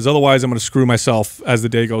digest, because otherwise I'm going to screw myself as the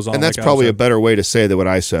day goes on. And that's probably a better way to say that what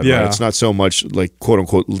I said. Yeah. Right? It's not so much like quote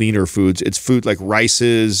unquote leaner foods. It's food like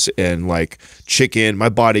rices and like chicken. My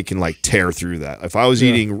body can tear through that. If I was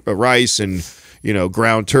eating rice and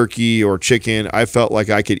ground turkey or chicken, I felt like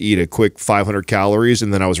I could eat a quick 500 calories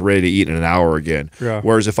and then I was ready to eat in an hour again. Yeah.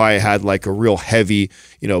 Whereas if I had a real heavy,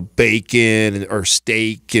 bacon or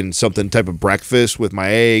steak and something type of breakfast with my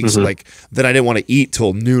eggs, then I didn't want to eat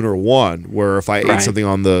till noon or 1. Where if I ate something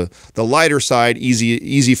on the lighter side,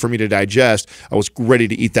 easy for me to digest, I was ready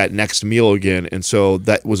to eat that next meal again. And so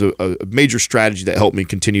that was a major strategy that helped me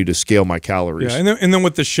continue to scale my calories. Yeah, and then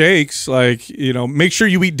with the shakes, make sure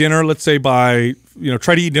you eat dinner, let's say by,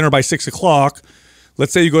 try to eat dinner by 6 o'clock.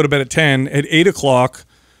 Let's say you go to bed at 10. At 8 o'clock,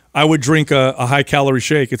 I would drink a high calorie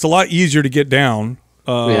shake. It's a lot easier to get down,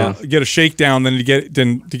 get a shake down than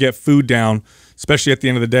to get food down, especially at the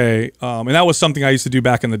end of the day. And that was something I used to do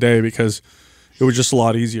back in the day because it was just a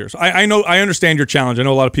lot easier. So I understand your challenge. I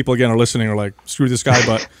know a lot of people again are listening are like, screw this guy,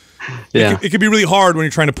 but it can be really hard when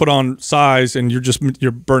you're trying to put on size and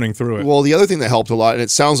you're burning through it. Well, the other thing that helped a lot, and it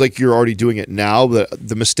sounds like you're already doing it now, but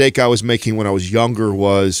the mistake I was making when I was younger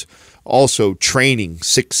was also training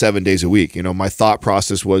 6-7 days a week. My thought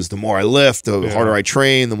process was the more I lift, the harder I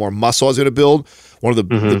train, the more muscle I was going to build. One of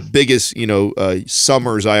the biggest,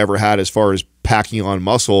 summers I ever had as far as packing on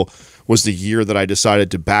muscle was the year that I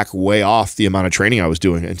decided to back way off the amount of training I was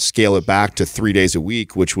doing and scale it back to 3 days a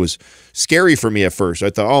week, which was scary for me at first. I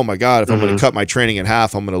thought, oh my God, if I'm going to cut my training in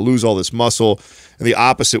half, I'm going to lose all this muscle. And the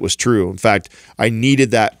opposite was true. In fact, I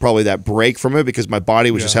needed probably that break from it because my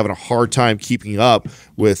body was just having a hard time keeping up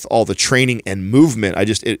with all the training and movement.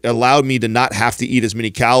 It allowed me to not have to eat as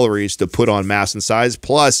many calories to put on mass and size.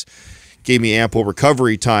 Plus, gave me ample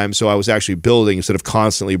recovery time, so I was actually building instead of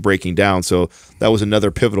constantly breaking down. So that was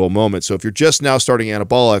another pivotal moment. So if you're just now starting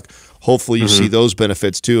anabolic, hopefully you see those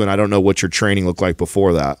benefits too. And I don't know what your training looked like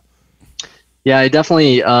before that. Yeah, I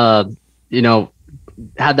definitely,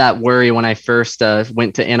 had that worry when I first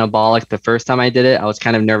went to anabolic. The first time I did it, I was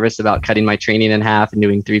kind of nervous about cutting my training in half and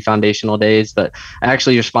doing 3 foundational days, but I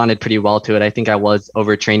actually responded pretty well to it. I think I was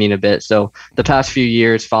overtraining a bit. So the past few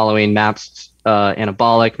years following MAPS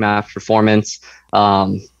anabolic, MAPS performance,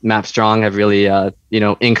 Map Strong have really,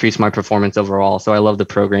 increased my performance overall. So I love the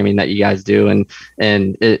programming that you guys do. And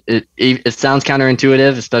it sounds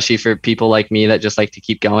counterintuitive, especially for people like me that just like to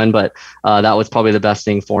keep going. But that was probably the best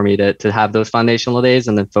thing for me to have those foundational days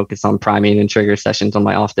and then focus on priming and trigger sessions on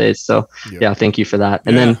my off days. So yeah, thank you for that.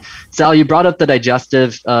 And then Sal, you brought up the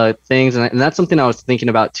digestive things, and that's something I was thinking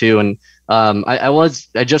about too. And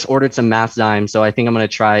I just ordered some Masszyme, so I think I'm going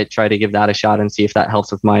to try to give that a shot and see if that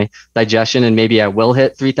helps with my digestion, and maybe I will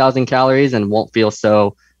hit 3,000 calories and won't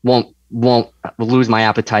lose my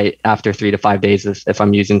appetite after 3 to 5 days if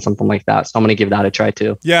I'm using something like that. So I'm going to give that a try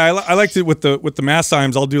too. Yeah, I like to with the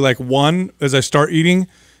Masszymes. I'll do like one as I start eating,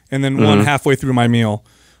 and then one halfway through my meal.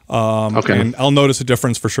 Okay, and I'll notice a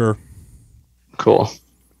difference for sure. Cool.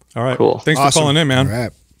 All right. Cool. Thanks for calling in, man. All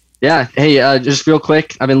right. Yeah. Hey, just real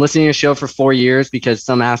quick. I've been listening to your show for 4 years because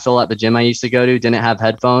some asshole at the gym I used to go to didn't have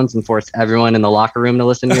headphones and forced everyone in the locker room to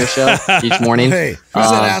listen to your show each morning. Hey, who's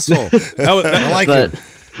that asshole? I like it.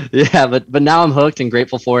 Yeah, but now I'm hooked and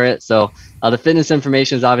grateful for it. So the fitness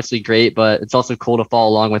information is obviously great, but it's also cool to follow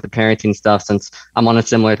along with the parenting stuff since I'm on a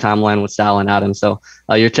similar timeline with Sal and Adam. So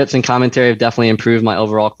your tips and commentary have definitely improved my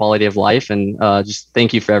overall quality of life. And just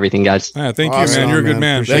thank you for everything, guys. Yeah, thank you, man. You're a good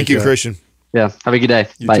man. Thank you, Christian. Yeah. Have a good day.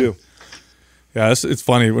 You Bye. too. Yeah, it's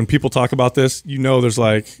funny when people talk about this. There's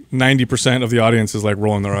like 90% of the audience is like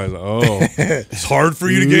rolling their eyes. Oh, it's hard for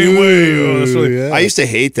you to gain weight. That's really, I used to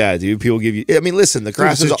hate that, dude. People give you. I mean, listen, the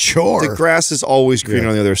grass is a chore. The grass is always green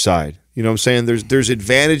on the other side. You know what I'm saying? There's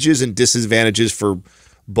advantages and disadvantages for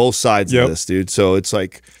both sides of this, dude. So it's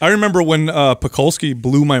like I remember when Pekulski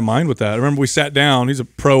blew my mind with that. I remember we sat down. He's a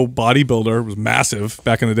pro bodybuilder. It was massive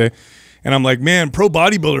back in the day. And I'm like, man, pro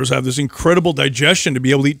bodybuilders have this incredible digestion to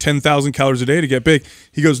be able to eat 10,000 calories a day to get big.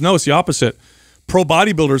 He goes, no, it's the opposite. Pro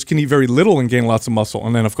bodybuilders can eat very little and gain lots of muscle.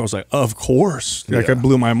 And then, of course, I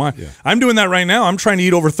blew my mind. Yeah. I'm doing that right now. I'm trying to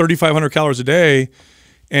eat over 3,500 calories a day,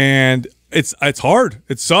 and it's hard.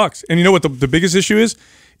 It sucks. And you know what the biggest issue is?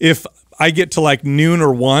 If I get to like noon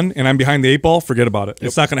or 1 and I'm behind the 8 ball, forget about it. Yep.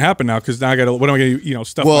 It's not going to happen now because now what am I going to,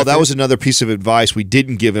 stuff? Well, that was another piece of advice we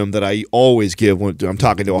didn't give him that I always give when I'm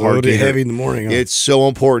talking to a hard gainer. Heavy in the morning. Huh? It's so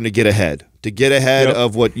important to get ahead.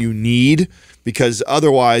 Of what you need, because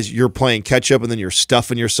otherwise you're playing catch up and then you're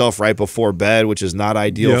stuffing yourself right before bed, which is not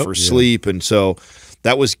ideal for sleep. And so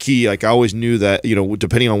that was key. Like I always knew that,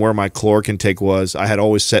 depending on where my caloric intake was, I had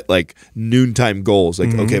always set like noontime goals.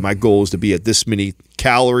 Like, okay, my goal is to be at this many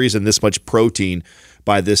calories and this much protein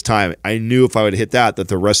by this time. I knew if I would hit that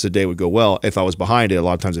the rest of the day would go well. If I was behind it, a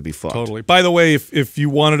lot of times it'd be fucked. Totally. By the way, if you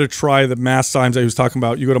wanted to try the Masszymes I was talking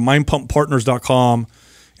about, you go to mindpumppartners.com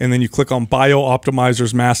and then you click on Bio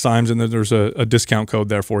Optimizers Masszymes, and then there's a discount code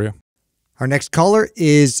there for you. Our next caller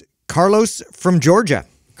is Carlos from Georgia.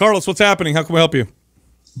 Carlos, what's happening? How can we help you?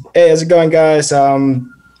 Hey, how's it going, guys?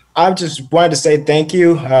 I just wanted to say thank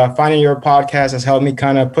you. Finding your podcast has helped me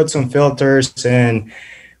kind of put some filters and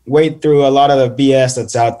wade through a lot of the BS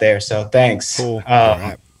that's out there. So thanks. Cool.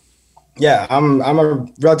 Yeah, I'm a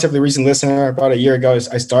relatively recent listener. About a year ago,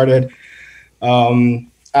 I started.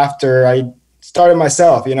 After I started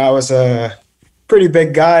myself, I was a pretty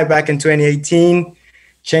big guy back in 2018.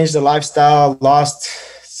 Changed the lifestyle, lost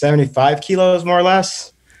 75 kilos more or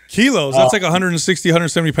less. Kilos? That's like 160,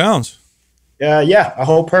 170 pounds. Yeah, a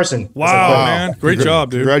whole person. Wow, man. Great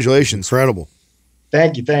job, dude. Congratulations. Incredible.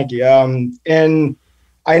 Thank you. And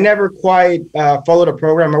I never quite followed a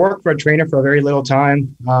program. I worked for a trainer for a very little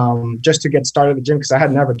time just to get started at the gym because I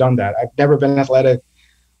had never done that. I've never been athletic.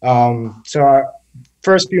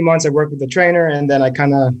 First few months I worked with the trainer, and then I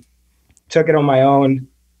kind of took it on my own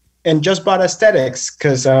and just bought aesthetics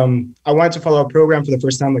because I wanted to follow a program for the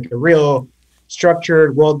first time, like a real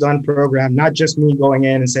structured, well-done program, not just me going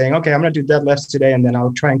in and saying, okay, I'm going to do deadlifts today, and then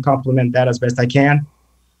I'll try and complement that as best I can.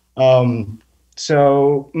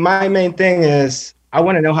 So my main thing is I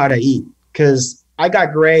want to know how to eat because I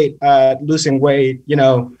got great at losing weight,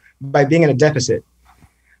 by being in a deficit.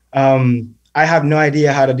 I have no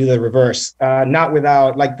idea how to do the reverse. Not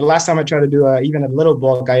without, like the last time I tried to do even a little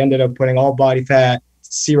bulk, I ended up putting all body fat,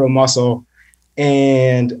 zero muscle.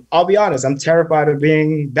 And I'll be honest, I'm terrified of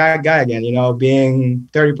being that guy again, being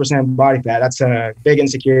 30% body fat. That's a big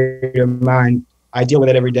insecurity of mine. I deal with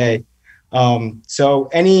it every day. So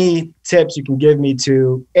any tips you can give me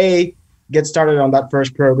to A, get started on that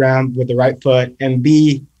first program with the right foot, and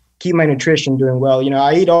B, keep my nutrition doing well.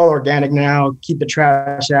 I eat all organic now, keep the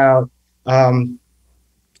trash out.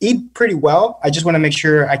 Eat pretty well. I just want to make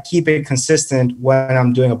sure I keep it consistent when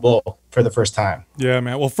I'm doing a bulk for the first time. Yeah,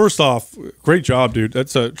 man. Well, first off, great job, dude.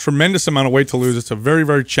 That's a tremendous amount of weight to lose. It's a very,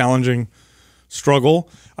 very challenging struggle.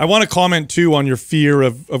 I want to comment too on your fear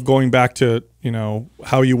of going back to you know,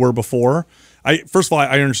 how you were before. First of all,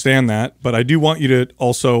 I understand that, but I do want you to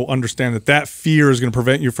also understand that fear is going to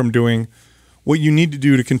prevent you from doing what you need to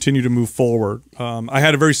do to continue to move forward. I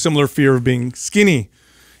had a very similar fear of being skinny,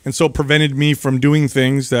 and so it prevented me from doing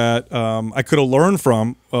things that I could have learned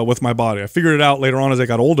from with my body. I figured it out later on as I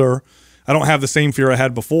got older. I don't have the same fear I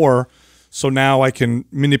had before, so now I can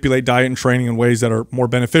manipulate diet and training in ways that are more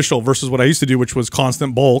beneficial versus what I used to do, which was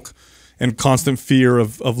constant bulk and constant fear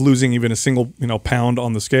of losing even a single, you know, pound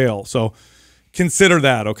on the scale. So consider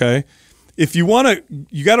that, okay? If you want to,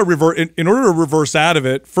 you got to revert. In order to reverse out of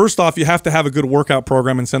it, first off, you have to have a good workout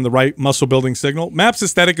program and send the right muscle building signal. MAPS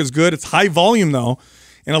Aesthetic is good. It's high volume though,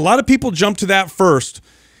 and a lot of people jump to that first.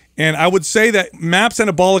 And I would say that MAPS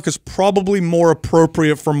Anabolic is probably more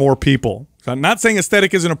appropriate for more people. I'm not saying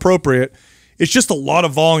aesthetic isn't appropriate. It's just a lot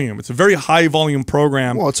of volume. It's a very high volume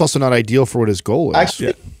program. Well, it's also not ideal for what his goal is.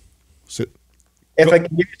 Actually, if I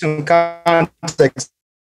can give you some context.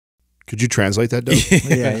 Could you translate that, Doug?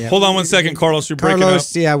 Yeah. Hold on one second, Carlos. You're breaking up.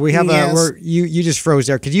 Yeah, we have you just froze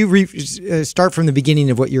there. Could you start from the beginning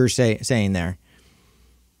of what you were saying there?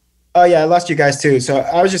 Oh yeah, I lost you guys too. So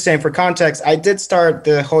I was just saying, for context, I did start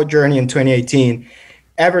the whole journey in 2018.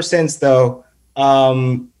 Ever since though,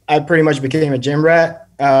 I pretty much became a gym rat.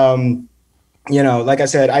 You know, like I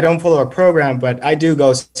said, I don't follow a program, but I do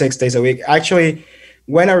go 6 days a week. Actually,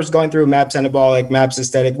 when I was going through MAPS Anabolic, MAPS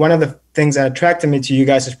Aesthetic, one of the things that attracted me to you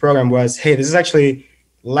guys' program was, hey, this is actually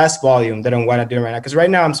less volume than what I'm doing right now. Because right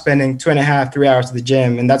now I'm spending 2.5, 3 hours at the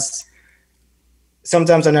gym, and that's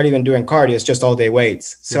sometimes I'm not even doing cardio. It's just all day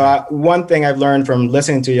weights. So one thing I've learned from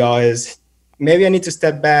listening to y'all is maybe I need to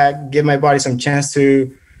step back, give my body some chance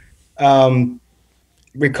to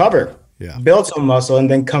recover, build some muscle,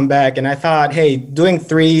 and then come back. And I thought, hey, doing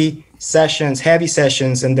 3 sessions, heavy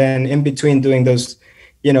sessions, and then in between doing those,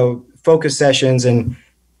 you know, focus sessions and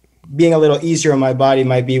being a little easier on my body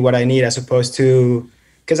might be what I need, as opposed to,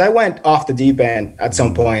 because I went off the deep end at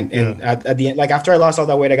some point. And at the end, like after I lost all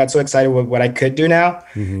that weight, I got so excited with what I could do now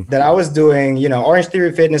that I was doing, you know, Orange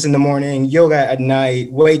Theory Fitness in the morning, yoga at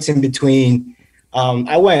night, weights in between.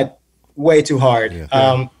 I went way too hard.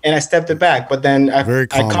 And I stepped it back, but then I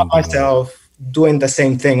caught myself doing the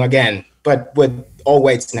same thing again, but with all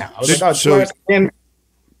weights now. I was like, oh,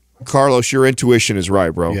 Carlos, your intuition is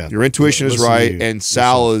right, bro. Yeah. Your intuition is right, and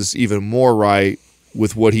Sal is even more right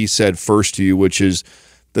with what he said first to you, which is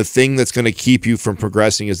the thing that's going to keep you from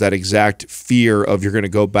progressing is that exact fear of you're going to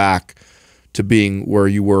go back to being where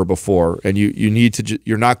you were before, and you need to.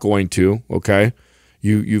 You're not going to. Okay,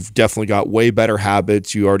 you've definitely got way better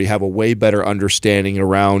habits. You already have a way better understanding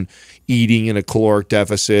around eating in a caloric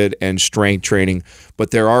deficit and strength training,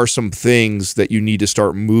 but there are some things that you need to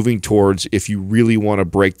start moving towards if you really want to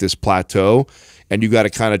break this plateau, and you got to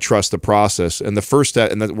kind of trust the process. And the first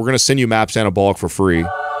step, and we're going to send you MAPS Anabolic for free.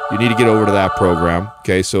 You need to get over to that program.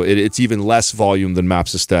 Okay, so it's even less volume than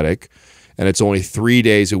MAPS Aesthetic, and it's only 3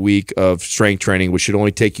 days a week of strength training, which should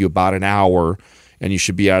only take you about an hour, and you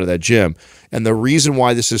should be out of that gym. And the reason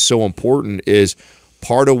why this is so important is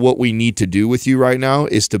part of what we need to do with you right now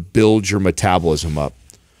is to build your metabolism up.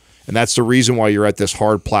 And that's the reason why you're at this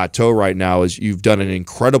hard plateau right now, is you've done an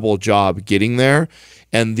incredible job getting there.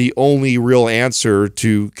 And the only real answer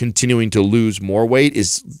to continuing to lose more weight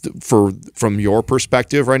is, from your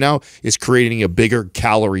perspective right now, is creating a bigger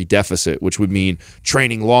calorie deficit, which would mean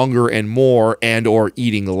training longer and more and or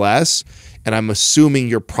eating less. And I'm assuming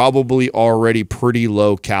you're probably already pretty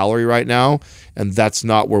low calorie right now, and that's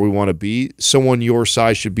not where we want to be. Someone your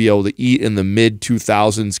size should be able to eat in the mid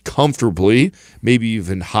 2000s comfortably, maybe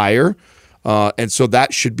even higher. And so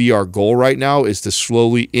that should be our goal right now, is to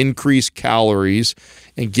slowly increase calories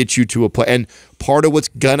and get you to a place. And part of what's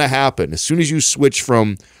going to happen, as soon as you switch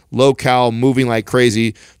from low cal, moving like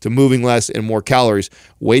crazy, to moving less and more calories,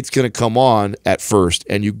 weight's going to come on at first.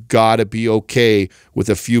 And you got to be okay with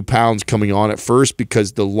a few pounds coming on at first,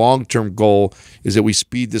 because the long-term goal is that we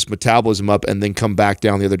speed this metabolism up and then come back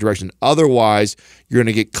down the other direction. Otherwise, you're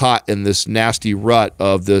going to get caught in this nasty rut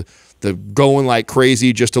of the going like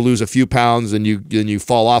crazy just to lose a few pounds, and you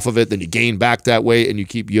fall off of it, then you gain back that weight, and you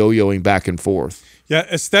keep yo-yoing back and forth. Yeah,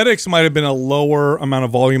 aesthetics might have been a lower amount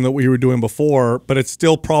of volume that we were doing before, but it's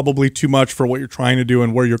still probably too much for what you're trying to do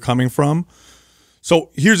and where you're coming from. So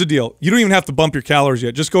here's the deal. You don't even have to bump your calories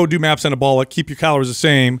yet. Just go do MAPS Anabolic, keep your calories the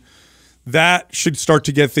same. That should start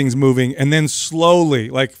to get things moving. And then slowly,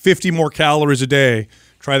 like 50 more calories a day,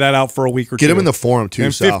 try that out for a week or two. Get them in the forum too,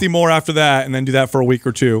 and 50 more after that, and then do that for a week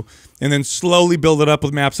or two. And then slowly build it up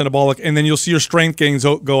with MAPS Anabolic, and then you'll see your strength gains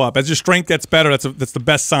go up. As your strength gets better, that's the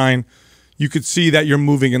best sign you could see that you're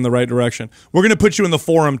moving in the right direction. We're going to put you in the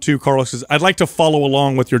forum too, Carlos, because I'd like to follow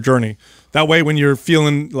along with your journey. That way, when you're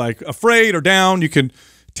feeling like afraid or down, you can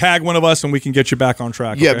tag one of us and we can get you back on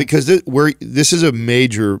track. Yeah, okay? because this is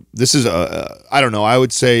I don't know, I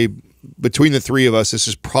would say between the three of us, this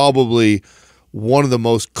is probably one of the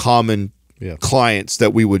most common clients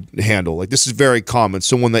that we would handle. Like, this is very common.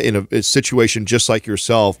 Someone that in a situation just like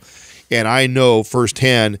yourself, and I know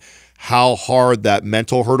firsthand how hard that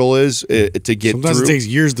mental hurdle is to get Sometimes through. It takes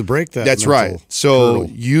years to break that. That's right. So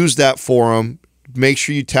use that forum. Make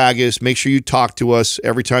sure you tag us. Make sure you talk to us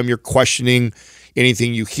every time you're questioning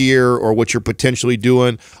anything you hear or what you're potentially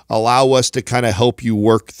doing. Allow us to kind of help you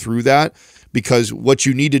work through that, because what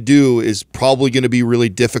you need to do is probably going to be really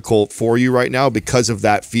difficult for you right now because of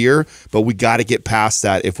that fear. But we got to get past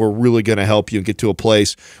that if we're really going to help you and get to a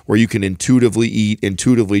place where you can intuitively eat,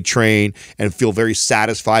 intuitively train, and feel very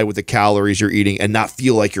satisfied with the calories you're eating and not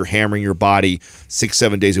feel like you're hammering your body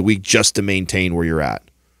 6-7 days a week just to maintain where you're at.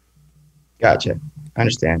 Gotcha. I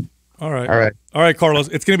understand. All right, Carlos.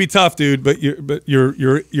 It's going to be tough, dude, but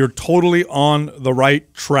you're totally on the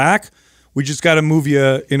right track. We just got to move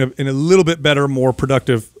you in a little bit better, more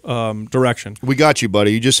productive direction. We got you,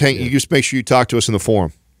 buddy. You just You just make sure you talk to us in the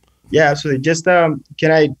forum. Yeah, absolutely. Just can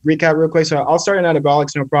I recap real quick? So I'll start in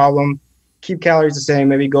anabolics, no problem. Keep calories the same.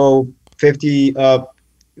 Maybe go 50 up.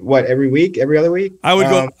 Every week, every other week? I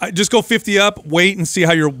would just go 50 up, wait and see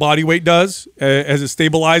how your body weight does. As it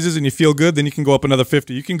stabilizes and you feel good, then you can go up another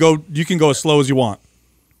 50. You can go as slow as you want.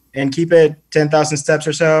 And keep it 10,000 steps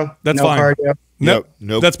or so. That's no fine. Cardio.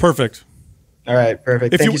 Nope. That's perfect. All right,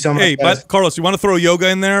 perfect. Thank you so much. Hey, but Carlos, you want to throw yoga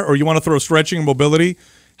in there, or you want to throw stretching and mobility?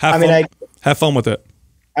 Have fun with it.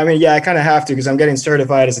 I mean, yeah, I kind of have to because I'm getting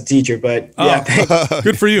certified as a teacher. But yeah,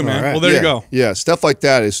 good for you, man. Right. Well, there you go. Yeah, stuff like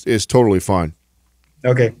that is totally fine.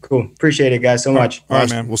 Okay, cool. Appreciate it, guys, so much. All right,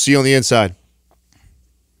 man. We'll see you on the inside.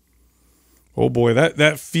 Oh boy,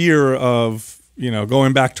 that fear of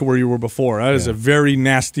going back to where you were before, that is a very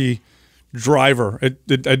nasty driver.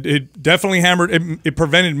 It definitely hammered. It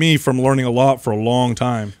prevented me from learning a lot for a long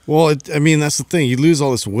time. Well, I mean, that's the thing. You lose all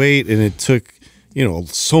this weight, and it took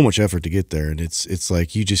so much effort to get there, and it's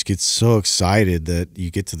like you just get so excited that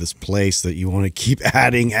you get to this place that you want to keep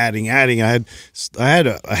adding. I had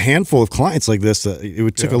a handful of clients like this that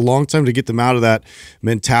it took a long time to get them out of that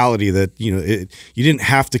mentality that you didn't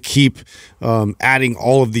have to keep adding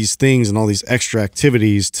all of these things and all these extra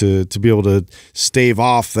activities to be able to stave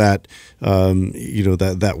off that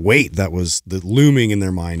that weight that was looming in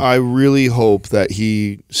their mind. I really hope that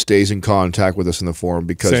he stays in contact with us in the forum,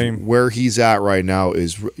 because where he's at right now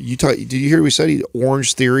is did you hear we said he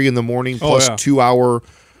Orange Theory in the morning plus 2-hour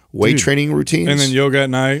weight training routines and then yoga at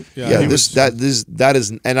night. That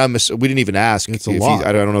is, and we didn't even ask. It's a lot.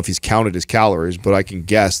 I don't know if he's counted his calories, but I can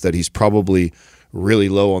guess that he's probably really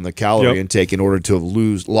low on the calorie intake in order to have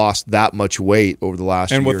lost that much weight over the last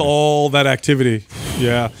year. And with all that activity.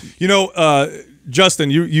 Justin,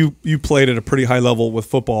 you played at a pretty high level with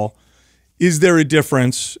football. Is there a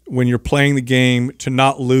difference when you're playing the game to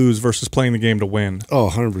not lose versus playing the game to win? Oh,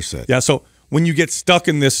 100%. Yeah, so when you get stuck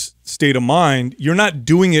in this state of mind, you're not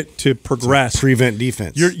doing it to progress. Prevent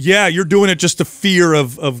defense. You're doing it just to fear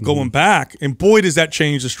of going back. And boy, does that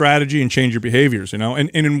change the strategy and change your behaviors, and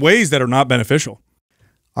in ways that are not beneficial.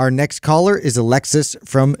 Our next caller is Alexis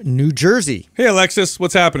from New Jersey. Hey, Alexis,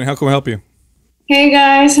 what's happening? How can we help you? Hey,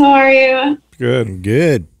 guys. How are you?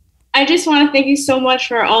 Good. I just want to thank you so much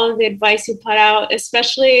for all of the advice you put out,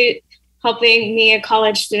 especially helping me, a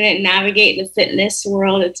college student, navigate the fitness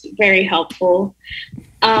world. It's very helpful.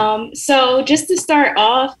 So just to start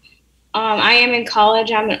off, I am in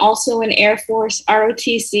college. I'm also in Air Force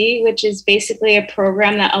ROTC, which is basically a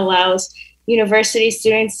program that allows university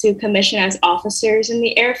students to commission as officers in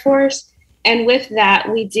the Air Force. And with that,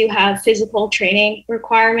 we do have physical training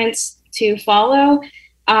requirements to follow.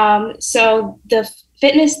 So the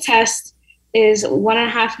fitness test is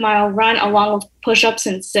 1.5 mile run along with push-ups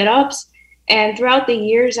and sit-ups. And throughout the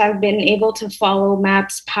years, I've been able to follow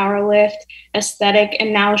MAPS Powerlift, Aesthetic,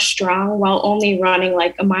 and now Strong while only running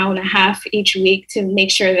like 1.5 miles each week to make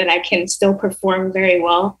sure that I can still perform very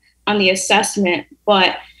well on the assessment.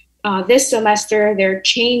 But this semester, they're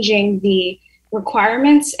changing the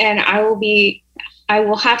requirements, and I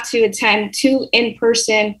will have to attend 2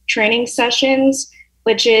 in-person training sessions,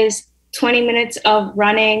 which is 20 minutes of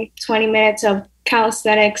running, 20 minutes of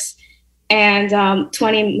calisthenics, and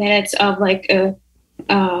 20 minutes of like a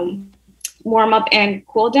warm up and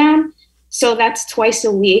cool down. So that's twice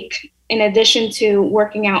a week, in addition to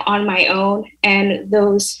working out on my own. And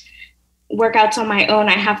those workouts on my own,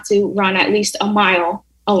 I have to run at least 1 mile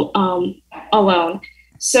alone.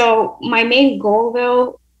 So my main goal,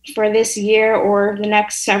 though, for this year or the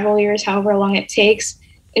next several years, however long it takes,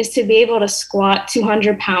 is to be able to squat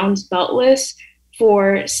 200 pounds beltless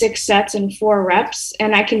for 6 sets and 4 reps.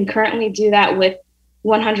 And I can currently do that with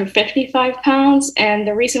 155 pounds. And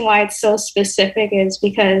the reason why it's so specific is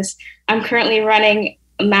because I'm currently running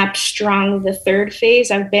MAP Strong, the 3rd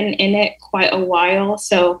phase. I've been in it quite a while.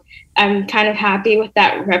 So I'm kind of happy with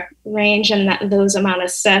that rep range and those amount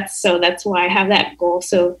of sets. So that's why I have that goal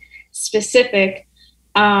so specific.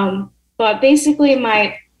 But basically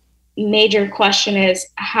my major question is,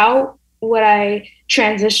 how would I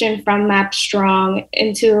transition from MAP Strong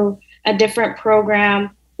into a different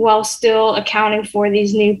program while still accounting for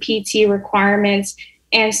these new PT requirements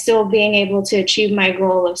and still being able to achieve my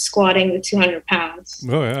goal of squatting the 200 pounds?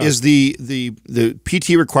 Oh, yeah. Is the PT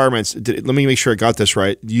requirements, let me make sure I got this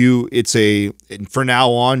right. For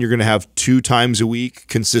now on, you're going to have 2 times a week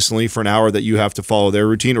consistently for an hour that you have to follow their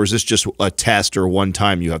routine, or is this just a test or one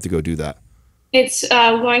time you have to go do that? It's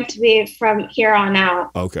going to be from here on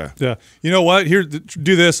out. Okay. Yeah. You know what? Here,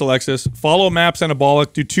 do this, Alexis. Follow MAPS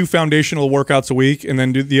Anabolic. Do 2 foundational workouts a week, and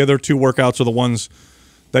then do the other 2 workouts are the ones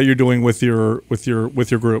that you're doing with your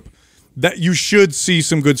group. That you should see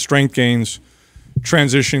some good strength gains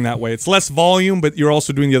transitioning that way. It's less volume, but you're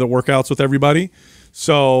also doing the other workouts with everybody.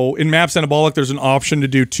 So in MAPS Anabolic, there's an option to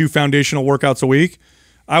do 2 foundational workouts a week.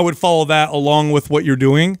 I would follow that along with what you're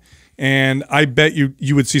doing. And I bet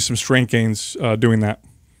you would see some strength gains doing that.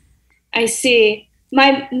 I see.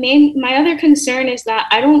 My other concern is that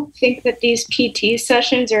I don't think that these PT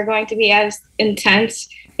sessions are going to be as intense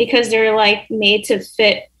because they're like made to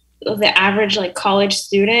fit the average like college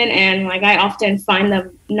student, and like I often find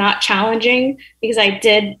them not challenging because I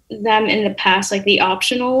did them in the past, like the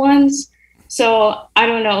optional ones. So I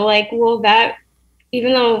don't know, like will that,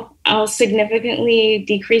 even though I'll significantly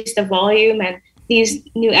decrease the volume and these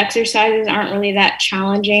new exercises aren't really that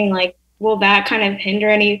challenging, like will that kind of hinder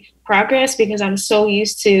any progress because I'm so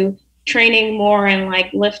used to training more and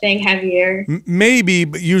like lifting heavier? Maybe,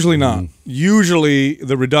 but usually not. Usually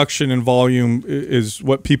the reduction in volume is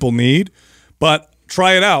what people need, but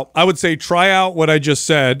try it out. I would say try out what I just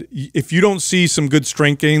said. If you don't see some good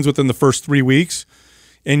strength gains within the first 3 weeks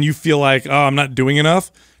and you feel like, oh, I'm not doing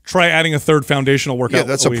enough, try adding a 3rd foundational workout. Yeah,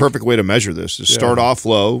 that's a perfect way to measure this. Is start off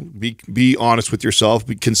low, be honest with yourself,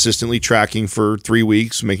 be consistently tracking for 3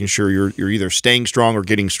 weeks, making sure you're either staying strong or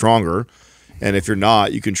getting stronger. And if you're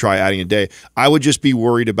not, you can try adding a day. I would just be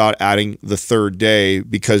worried about adding the 3rd day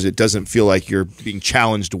because it doesn't feel like you're being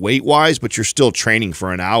challenged weight-wise, but you're still training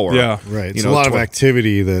for an hour. Yeah, right. It's a lot of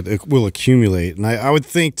activity that it will accumulate. And I would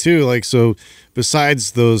think, too, like, so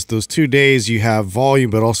besides those 2 days, you have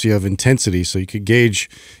volume, but also you have intensity. So you could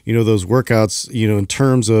gauge, those workouts, in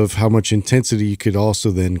terms of how much intensity you could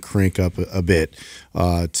also then crank up a bit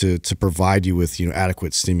to provide you with,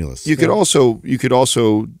 adequate stimulus. You could also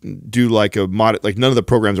do like none of the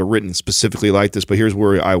programs are written specifically like this, but here's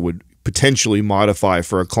where I would potentially modify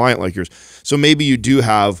for a client like yours. So maybe you do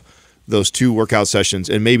have those 2 workout sessions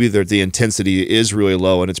and maybe the intensity is really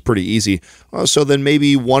low and it's pretty easy. So then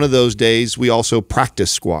maybe one of those days we also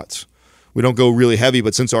practice squats. We don't go really heavy,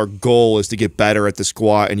 but since our goal is to get better at the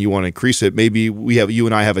squat and you want to increase it, maybe you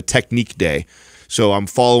and I have a technique day. So I'm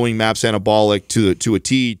following MAPS Anabolic to a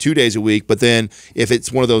T 2 days a week. But then if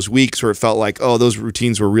it's one of those weeks where it felt like, oh, those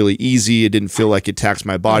routines were really easy, it didn't feel like it taxed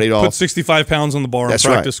my body at all. Put 65 pounds on the bar and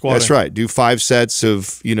practice squatting. That's right. Do 5 sets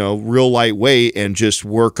of, real light weight and just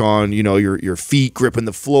work on, your feet gripping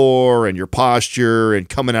the floor and your posture and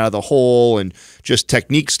coming out of the hole and just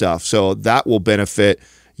technique stuff. So that will benefit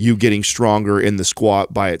you getting stronger in the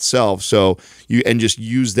squat by itself. So just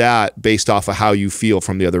use that based off of how you feel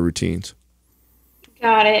from the other routines.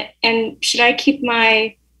 Got it. And should I keep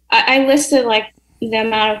I listed like the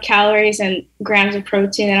amount of calories and grams of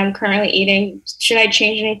protein that I'm currently eating. Should I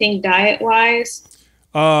change anything diet-wise?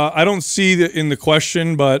 I don't see in the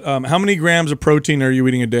question, but how many grams of protein are you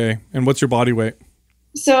eating a day? And what's your body weight?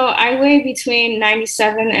 So I weigh between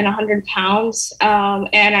 97 and 100 pounds,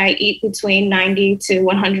 and I eat between 90 to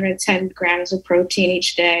 110 grams of protein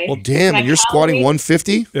each day. Well, damn, and you're squatting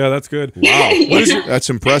 150? Yeah, that's good. Wow, that's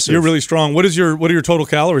impressive. You're really strong. What do your total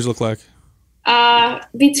calories look like?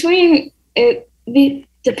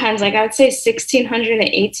 Depends. Like I would say 1,600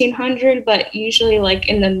 and 1,800, but usually like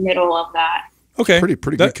in the middle of that. Okay, pretty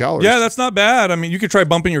good calories. Yeah, that's not bad. I mean, you could try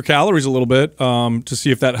bumping your calories a little bit to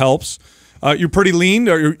see if that helps. You're pretty lean.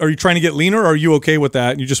 Are you trying to get leaner, or are you okay with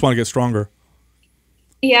that and you just want to get stronger?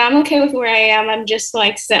 Yeah, I'm okay with where I am. I'm just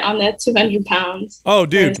like set on the 200 pounds. Oh,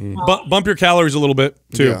 dude, bump your calories a little bit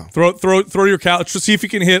too. Yeah. Throw your calories. See if you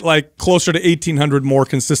can hit like closer to 1,800 more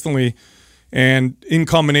consistently and in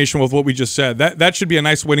combination with what we just said, that should be a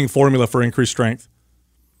nice winning formula for increased strength.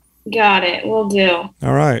 Got it. Will do.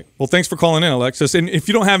 All right. Well, thanks for calling in, Alexis. And if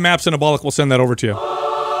you don't have MAPS Anabolic, we'll send that over to you.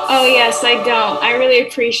 Oh, yes, I don't. I really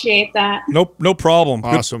appreciate that. Nope, no problem.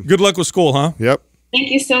 Awesome. Good luck with school, huh? Yep.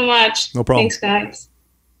 Thank you so much. No problem. Thanks, guys.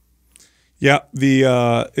 Yeah,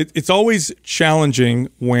 it's always challenging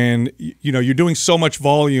when you're doing so much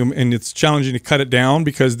volume, and it's challenging to cut it down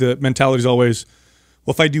because the mentality is always,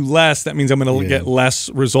 well, if I do less, that means I'm going to get less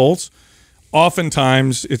results.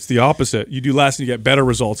 Oftentimes, it's the opposite. You do less and you get better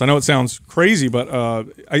results. I know it sounds crazy, but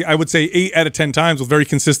I would say 8 out of 10 times with very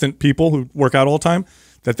consistent people who work out all the time,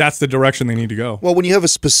 that's the direction they need to go. Well, when you have a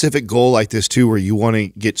specific goal like this too, where you want to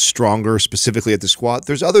get stronger specifically at the squat,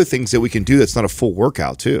 there's other things that we can do that's not a full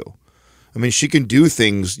workout too. I mean, she can do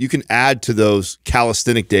things. You can add to those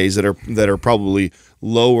calisthenic days that are probably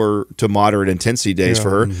lower to moderate intensity days for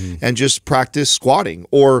her, and just practice squatting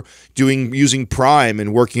or using Prime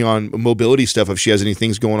and working on mobility stuff if she has any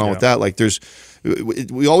things going on with that. Like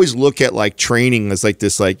we always look at like training as like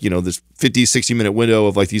this, this 50, 60-minute window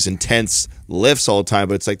of like these intense lifts all the time.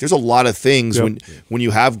 But it's like there's a lot of things when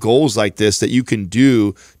you have goals like this that you can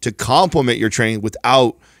do to complement your training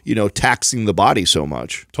without taxing the body so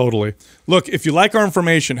much. Totally. Look, if you like our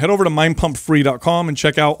information, head over to mindpumpfree.com and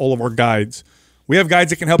check out all of our guides. We have guides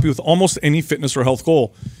that can help you with almost any fitness or health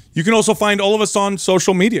goal. You can also find all of us on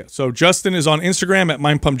social media. So Justin is on Instagram at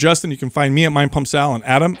mindpumpjustin. You can find me at mindpumpsal and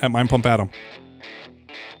Adam at mindpumpadam.